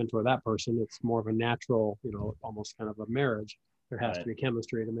 I'm going to mentor that person. It's more of a natural, almost kind of a marriage. There has to be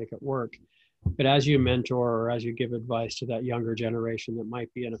chemistry to make it work. But as you mentor, or as you give advice to that younger generation that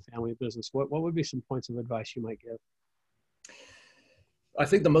might be in a family business, what would be some points of advice you might give? I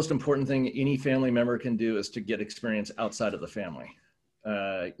think the most important thing any family member can do is to get experience outside of the family,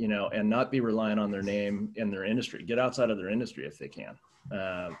 and not be reliant on their name in their industry. Get outside of their industry if they can.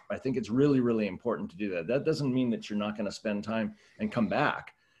 I think it's really, really important to do that. That doesn't mean that you're not going to spend time and come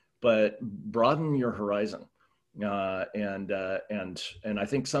back, but broaden your horizon. And I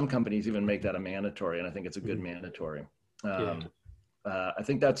think some companies even make that a mandatory, and I think it's a good mandatory. I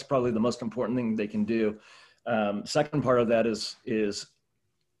think that's probably the most important thing they can do. Second part of that is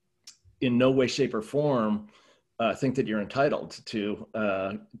in no way, shape, or form think that you're entitled to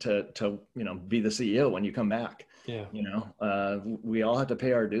be the CEO when you come back. Yeah. We all have to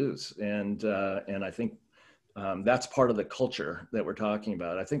pay our dues, and I think that's part of the culture that we're talking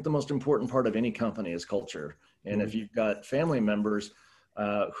about. I think the most important part of any company is culture, and if you've got family members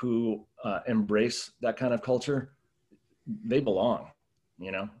who embrace that kind of culture, they belong.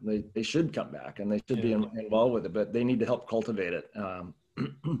 They should come back, and they should be involved with it, but they need to help cultivate it,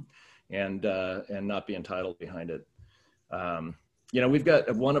 and not be entitled behind it. We've got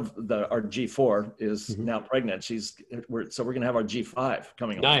our G4 is now pregnant. So we're going to have our G5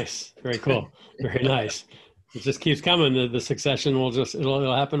 coming along. Nice. Very cool. Very nice. It just keeps coming. The succession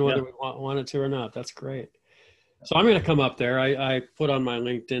it'll happen whether we want it to or not. That's great. So I'm going to come up there. I put on my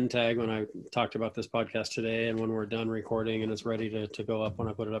LinkedIn tag when I talked about this podcast today, and when we're done recording and it's ready to go up, when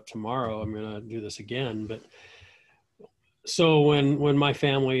I put it up tomorrow, I'm going to do this again. But so when my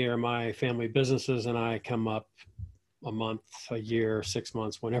family or my family businesses and I come up a month, a year, 6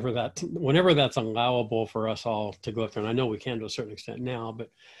 months, whenever that's allowable for us all to go up there. And I know we can to a certain extent now, but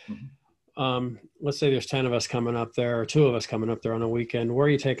let's say there's 10 of us coming up there, or 2 of us coming up there on a weekend. Where are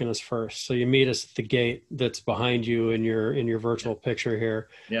you taking us first? So you meet us at the gate that's behind you in your virtual picture here.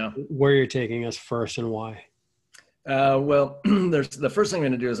 Yeah. Where you're taking us first and why? Well, the first thing I'm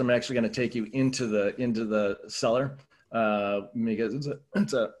going to do is I'm actually going to take you into the cellar, because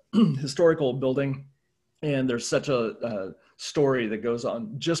it's a historical building. And there's such a story that goes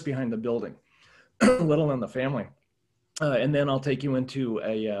on just behind the building, let alone the family. And then I'll take you into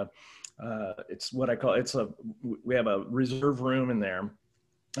we have a reserve room in there.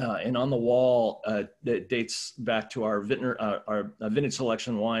 And on the wall, that dates back to our vintage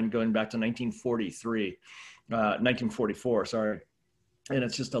selection wine going back to 1944, sorry. And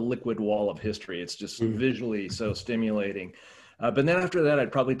it's just a liquid wall of history. It's just visually so stimulating. But then after that,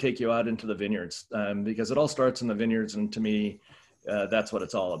 I'd probably take you out into the vineyards, because it all starts in the vineyards. And to me, that's what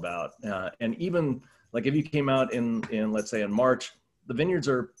it's all about. And even like if you came out in let's say in March, the vineyards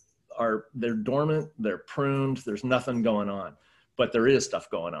they're dormant, they're pruned, there's nothing going on, but there is stuff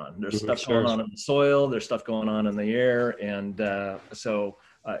going on. There's stuff going on in the soil, there's stuff going on in the air. And so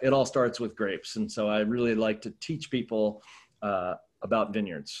it all starts with grapes. And so I really like to teach people about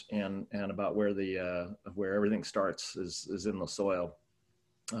vineyards and about where where everything starts is in the soil.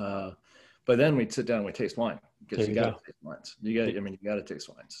 But then we'd sit down and we taste wine, because you got to taste wines. You got to taste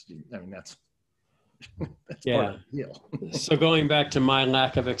wines. That's part of the deal. So going back to my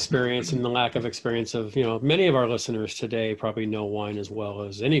lack of experience and the lack of experience of, many of our listeners today probably know wine as well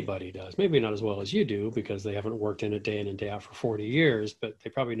as anybody does. Maybe not as well as you do, because they haven't worked in it day in and day out for 40 years, but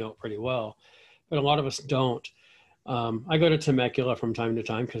they probably know it pretty well. But a lot of us don't. I go to Temecula from time to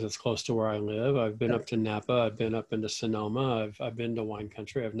time because it's close to where I live. I've been up to Napa. I've been up into Sonoma. I've been to wine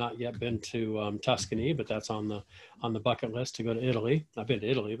country. I've not yet been to Tuscany, but that's on the bucket list to go to Italy. I've been to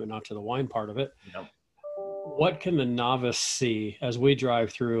Italy, but not to the wine part of it. Yep. What can the novice see as we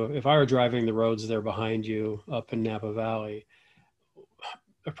drive through? If I were driving the roads there behind you up in Napa Valley,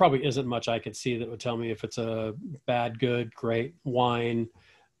 there probably isn't much I could see that would tell me if it's a bad, good, great wine.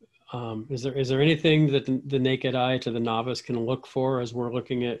 Is there anything that the naked eye to the novice can look for as we're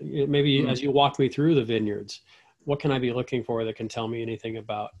looking at, maybe as you walk me through the vineyards? What can I be looking for that can tell me anything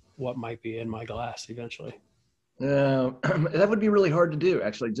about what might be in my glass eventually? That would be really hard to do,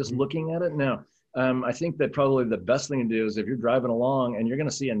 actually, just looking at it. No, I think that probably the best thing to do is if you're driving along and you're going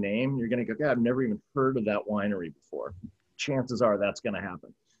to see a name, you're going to go, God, I've never even heard of that winery before. Chances are that's going to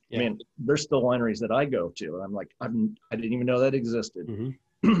happen. Yeah. I mean, there's still wineries that I go to, and I'm like, I didn't even know that existed.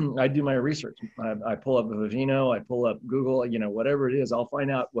 I do my research. I pull up a Vivino, I pull up Google, whatever it is, I'll find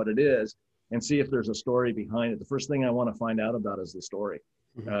out what it is and see if there's a story behind it. The first thing I want to find out about is the story.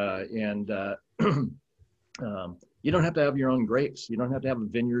 You don't have to have your own grapes. You don't have to have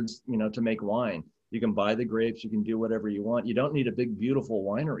vineyards, to make wine. You can buy the grapes. You can do whatever you want. You don't need a big, beautiful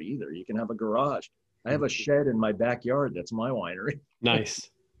winery either. You can have a garage. I have a shed in my backyard. That's my winery. Nice.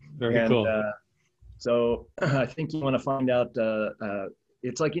 Very cool. So I think you want to find out,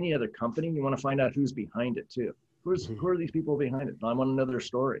 it's like any other company. You want to find out who's behind it too. Who are these people behind it? I want to know their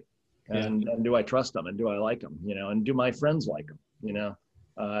story. And do I trust them? And do I like them? And do my friends like them?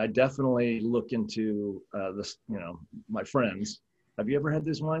 I definitely look into this, my friends. Have you ever had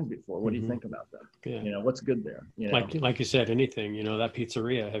these wines before? What do you think about them? Yeah. What's good there? Like you said, anything, that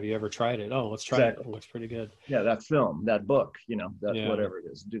pizzeria, have you ever tried it? Oh, let's try it. It looks pretty good. Yeah. That film, that book, whatever it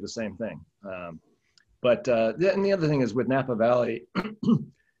is, do the same thing. But and the other thing is with Napa Valley,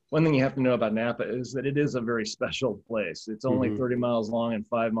 one thing you have to know about Napa is that it is a very special place. It's only 30 miles long and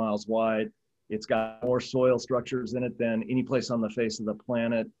 5 miles wide. It's got more soil structures in it than any place on the face of the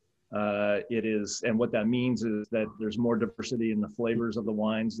planet. It is, and what that means is that there's more diversity in the flavors of the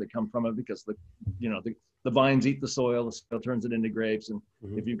wines that come from it, because the vines eat the soil turns it into grapes. And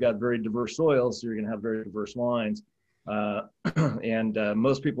if you've got very diverse soils, you're going to have very diverse wines. And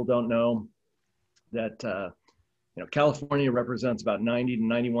most people don't know that California represents about 90 to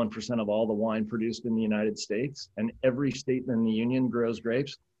 91% of all the wine produced in the United States, and every state in the union grows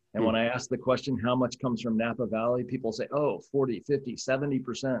grapes. And when I ask the question, how much comes from Napa Valley, people say, oh, 40, 50,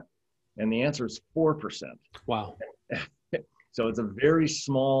 70%. And the answer is 4%. Wow. So it's a very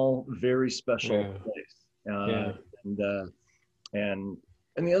small, very special place. And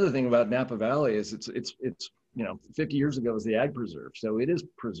the other thing about Napa Valley is it's 50 years ago it was the ag preserve. So it is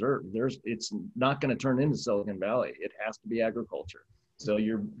preserved. It's not going to turn into Silicon Valley. It has to be agriculture. So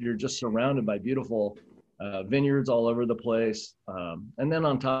you're just surrounded by beautiful vineyards all over the place. And then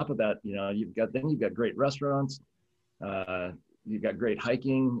on top of that, you've got great restaurants. You've got great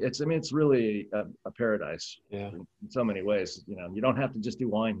hiking. It's really a paradise in so many ways. You don't have to just do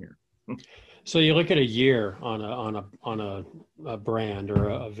wine here. So you look at a year on a brand or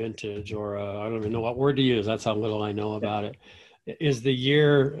a vintage or I don't even know what word to use. That's how little I know about it. Is the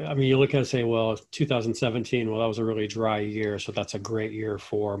year, you look at it and say, well, 2017, well, that was a really dry year. So that's a great year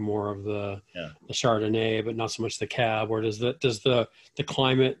for more of the Chardonnay, but not so much the Cab. Or does the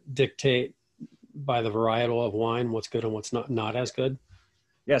climate dictate by the varietal of wine what's good and what's not as good?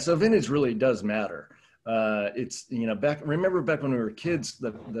 Yeah, so vintage really does matter. It's remember back when we were kids,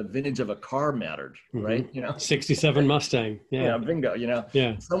 the vintage of a car mattered, right? 67 Mustang. Yeah, bingo.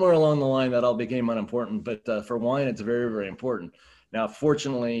 Somewhere along the line that all became unimportant, but for wine it's very, very important. Now,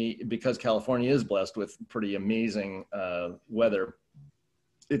 fortunately, because California is blessed with pretty amazing weather,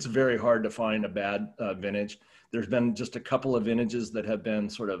 it's very hard to find a bad vintage. There's been just a couple of vintages that have been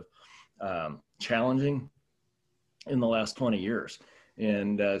sort of challenging in the last 20 years.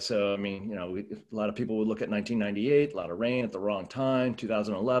 And so, a lot of people would look at 1998, a lot of rain at the wrong time,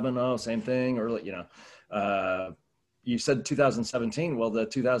 2011, same thing, early, you said 2017. Well, the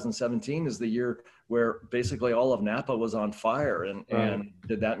 2017 is the year where basically all of Napa was on fire. And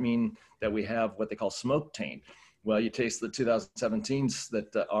did that mean that we have what they call smoke taint? Well, you taste the 2017s,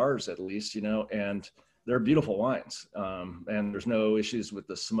 that ours at least, and they're beautiful wines, and there's no issues with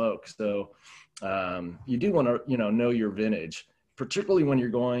the smoke. So you do want to, know your vintage, particularly when you're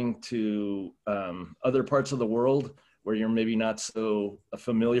going to other parts of the world where you're maybe not so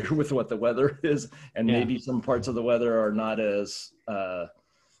familiar with what the weather is, and maybe some parts of the weather are not as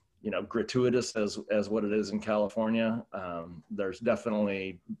gratuitous as what it is in California. There's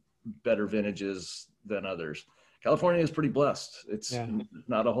definitely better vintages than others. California is pretty blessed. It's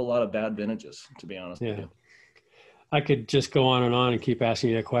not a whole lot of bad vintages, to be honest with you. I could just go on and keep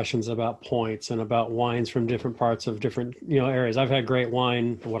asking you questions about points and about wines from different parts of different, areas. I've had great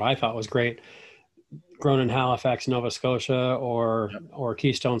wine, what I thought was great, grown in Halifax, Nova Scotia, or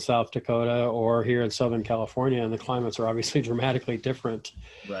Keystone, South Dakota, or here in Southern California, and the climates are obviously dramatically different.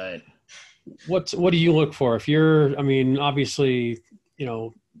 Right. What do you look for? If you're, obviously,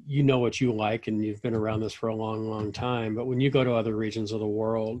 you know what you like, and you've been around this for a long, long time, but when you go to other regions of the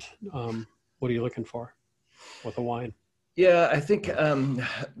world, what are you looking for with a wine? Yeah, I think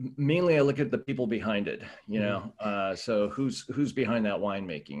mainly I look at the people behind it, so who's behind that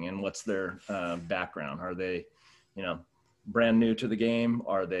winemaking, and what's their background? Are they, brand new to the game?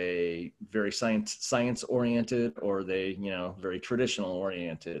 Are they very science oriented, or are they, very traditional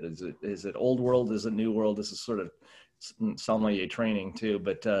oriented? Is it old world? Is it new world? This is sort of sommelier training too,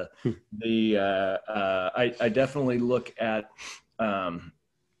 but I definitely look at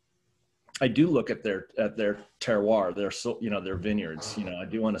I do look at their terroir, their vineyards. I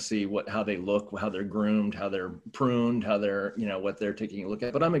do want to see how they look, how they're groomed, how they're pruned, how they're, what they're taking a look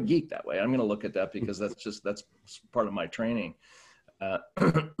at. But I'm a geek that way. I'm going to look at that because that's part of my training.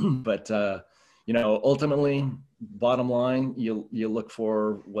 But ultimately, bottom line, you look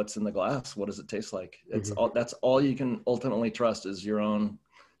for what's in the glass. What does it taste like? That's all you can ultimately trust is your own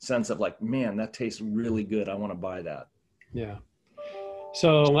sense of like, man, that tastes really good. I want to buy that. Yeah.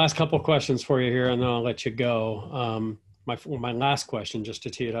 So last couple of questions for you here, and then I'll let you go. My last question, just to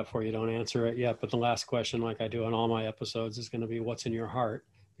tee it up for you, don't answer it yet, but the last question, like I do on all my episodes, is going to be what's in your heart,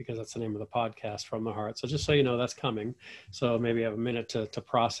 because that's the name of the podcast, From the Heart. So just so you know, that's coming. So maybe I have a minute to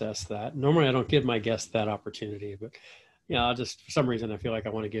process that. Normally I don't give my guests that opportunity, but I'll just, for some reason, I feel like I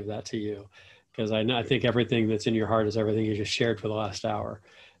want to give that to you, because I think everything that's in your heart is everything you just shared for the last hour.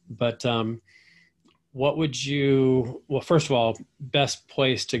 But what would you, well, first of all, best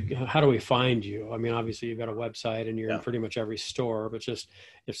place to, how do we find you? I mean, obviously you've got a website and you're in pretty much every store, but just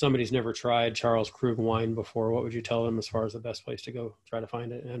if somebody's never tried Charles Krug wine before, what would you tell them as far as the best place to go try to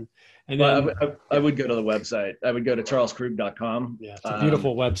find it? And Well, then I would go to the website. I would go to charleskrug.com. yeah, it's a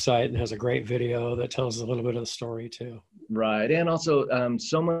beautiful website and has a great video that tells a little bit of the story too. Right. And also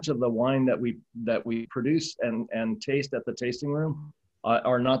so much of the wine that we produce and taste at the tasting room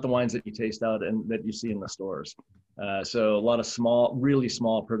are not the wines that you taste out and that you see in the stores. So a lot of small, really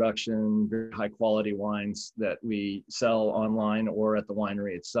small production, very high quality wines that we sell online or at the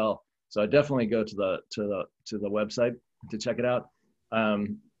winery itself. So I definitely go to the website to check it out.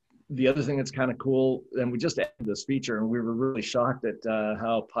 The other thing that's kind of cool, and we just added this feature, and we were really shocked at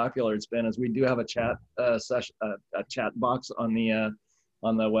how popular it's been, is we do have a chat session, a chat box on the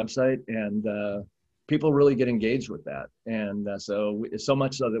website, and people really get engaged with that. And so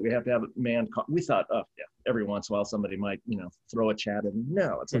much so that we have to have a manned call. We thought, oh yeah, every once in a while somebody might throw a chat in.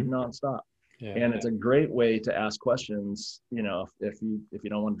 No, it's like nonstop. Yeah, and it's a great way to ask questions, if you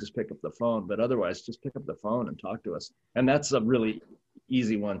don't want to just pick up the phone, but otherwise just pick up the phone and talk to us. And that's a really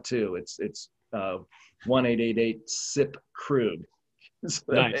easy one too. It's 1-888-SIP-KRUG.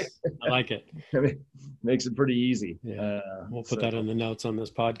 So nice. I like it. Makes it pretty easy. Yeah. We'll put that in the notes on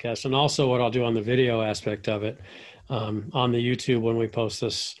this podcast. And also what I'll do on the video aspect of it, on the YouTube, when we post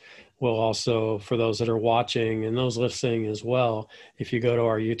this, we'll also, for those that are watching and those listening as well, if you go to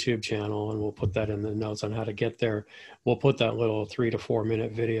our YouTube channel, and we'll put that in the notes on how to get there, we'll put that little 3 to 4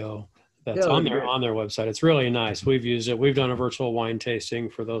 minute video that's on their website. It's really nice. We've used it. We've done a virtual wine tasting,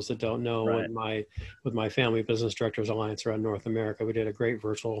 for those that don't know. Right. With my Family Business Directors Alliance around North America, we did a great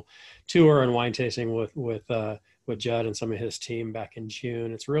virtual tour and wine tasting with Judd and some of his team back in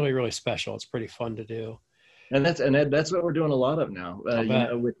June. It's really, really special. It's pretty fun to do. And that's what we're doing a lot of now.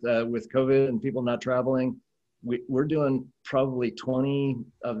 With COVID and people not traveling, we're doing probably 20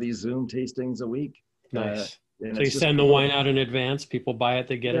 of these Zoom tastings a week. Nice. So you send the wine out in advance, people buy it,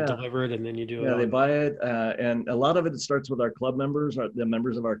 they get it delivered, and then you do it. Yeah, they buy it. And a lot of it starts with our club members, the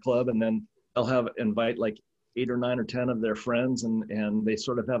members of our club, and then they'll invite like 8 or 9 or 10 of their friends, and they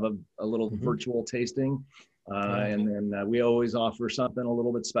sort of have a little virtual tasting. And then we always offer something a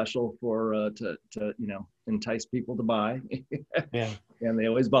little bit special for to entice people to buy. Yeah. And they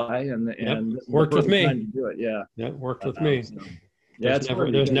always buy, and worked with me. To do it. Yeah. Yeah, worked with me. So. Yeah,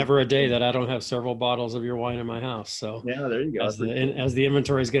 there's never a day that I don't have several bottles of your wine in my house. So yeah, there you go. As the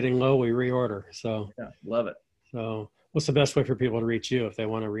inventory is getting low, we reorder. So yeah, love it. So what's the best way for people to reach you if they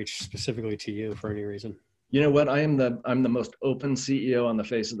want to reach specifically to you for any reason? You know what? I'm the most open CEO on the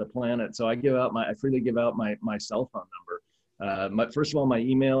face of the planet. So I freely give out my cell phone number. First of all, my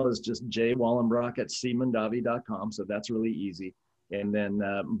email is just jwallenbrock@cmondavi.com. So that's really easy. And then,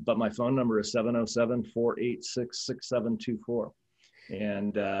 but my phone number is 707-486-6724.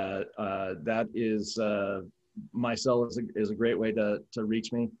 And that is my cell is a great way to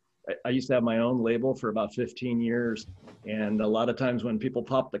reach me. I used to have my own label for about 15 years, and a lot of times when people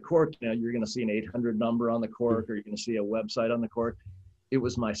pop the cork, you're going to see an 800 number on the cork, or you're going to see a website on the cork. It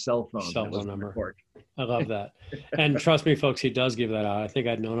was my cell phone number. Cork. I love that. And trust me, folks, he does give that out. I think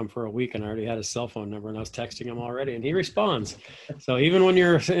I'd known him for a week and I already had his cell phone number, and I was texting him already, and he responds. So even when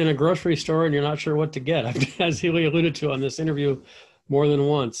you're in a grocery store and you're not sure what to get, as he alluded to on this interview more than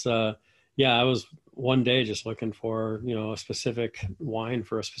once, I was one day just looking for, a specific wine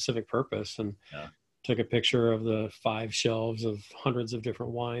for a specific purpose, and took a picture of the 5 shelves of hundreds of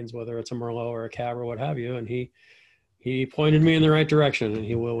different wines, whether it's a Merlot or a Cab or what have you. And he pointed me in the right direction, and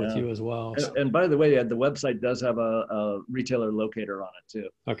he will with you as well. So. And by the way, the website does have a retailer locator on it too.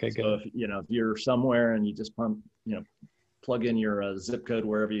 Okay, good. So if you're somewhere and you just plug in your zip code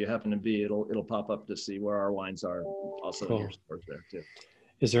wherever you happen to be, it'll pop up to see where our wines are also in your stores there too.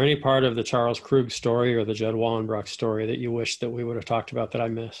 Is there any part of the Charles Krug story or the Judd Wallenbrock story that you wish that we would have talked about that I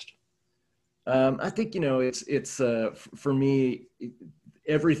missed? I think, it's for me,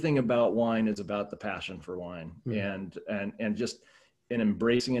 everything about wine is about the passion for wine and just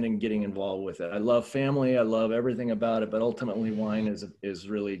embracing it and getting involved with it. I love family. I love everything about it, but ultimately wine is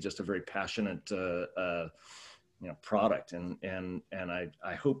really just a very passionate, product. And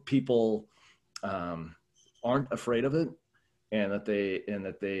I hope people aren't afraid of it, and that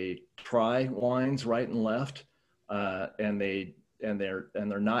they try wines right and left, and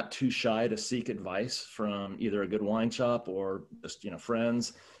they're not too shy to seek advice from either a good wine shop or just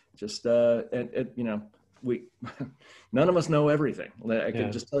friends. Just we none of us know everything. I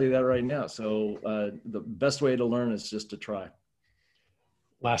can just tell you that right now. So the best way to learn is just to try.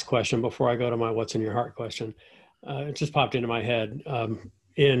 Last question before I go to my what's in your heart question. It just popped into my head.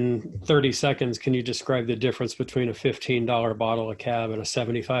 in 30 seconds, can you describe the difference between a $15 bottle of Cab and a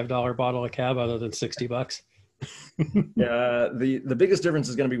 $75 bottle of Cab, other than 60 bucks? Yeah, the biggest difference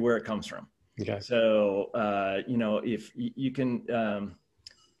is going to be where it comes from. Okay. So, you know, if you can,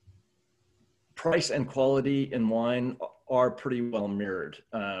 price and quality in wine are pretty well mirrored.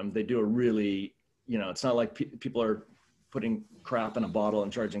 They do a really, you know, it's not like people are putting crap in a bottle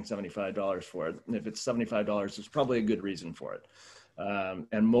and charging $75 for it. And if it's $75, there's probably a good reason for it.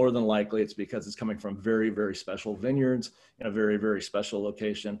 And more than likely it's because it's coming from very, very special vineyards in a very, very special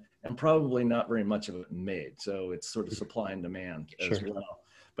location, and probably not very much of it made. So it's sort of supply and demand as well.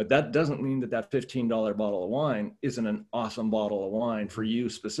 But that doesn't mean that that $15 bottle of wine isn't an awesome bottle of wine for you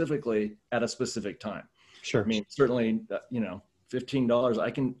specifically at a specific time. Sure. I mean, certainly, you know, $15,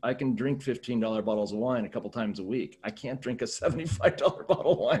 I can drink $15 bottles of wine a couple times a week. I can't drink a $75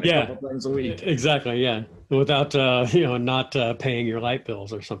 bottle of wine a couple times a week. Exactly. Yeah. Without, you know, not paying your light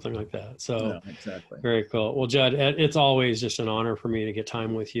bills or something like that. So no, exactly. Very cool. Well, Judd, it's always just an honor for me to get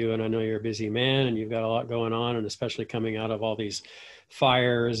time with you. And I know you're a busy man and you've got a lot going on, and especially coming out of all these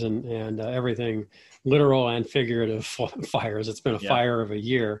fires and everything, literal and figurative fires. It's been a fire of a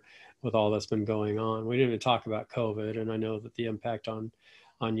year with all that's been going on. We didn't even talk about COVID, and I know that the impact on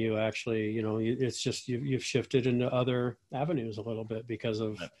you actually, you know, it's just you've shifted into other avenues a little bit because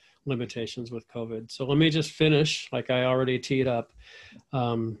of limitations with COVID. So let me just finish like I already teed up.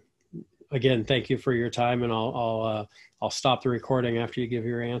 Again, thank you for your time, and I'll stop the recording after you give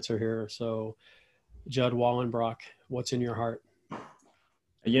your answer here. So, Judd Wallenbrock, what's in your heart?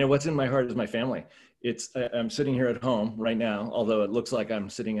 You know, what's in my heart is my family. I'm sitting here at home right now, although it looks like I'm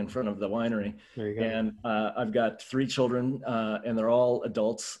sitting in front of the winery. There you go. And I've got 3 children, and they're all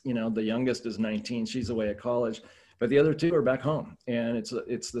adults. You know, the youngest is 19; she's away at college, but the other 2 are back home. And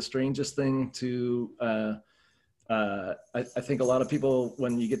it's the strangest thing to. I think a lot of people,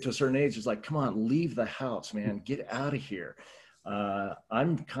 when you get to a certain age, it's like, come on, leave the house, man, get out of here.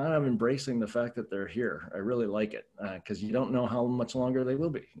 I'm kind of embracing the fact that they're here. I really like it, because you don't know how much longer they will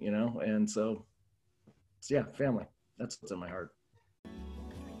be, you know? And so, yeah, family, that's what's in my heart.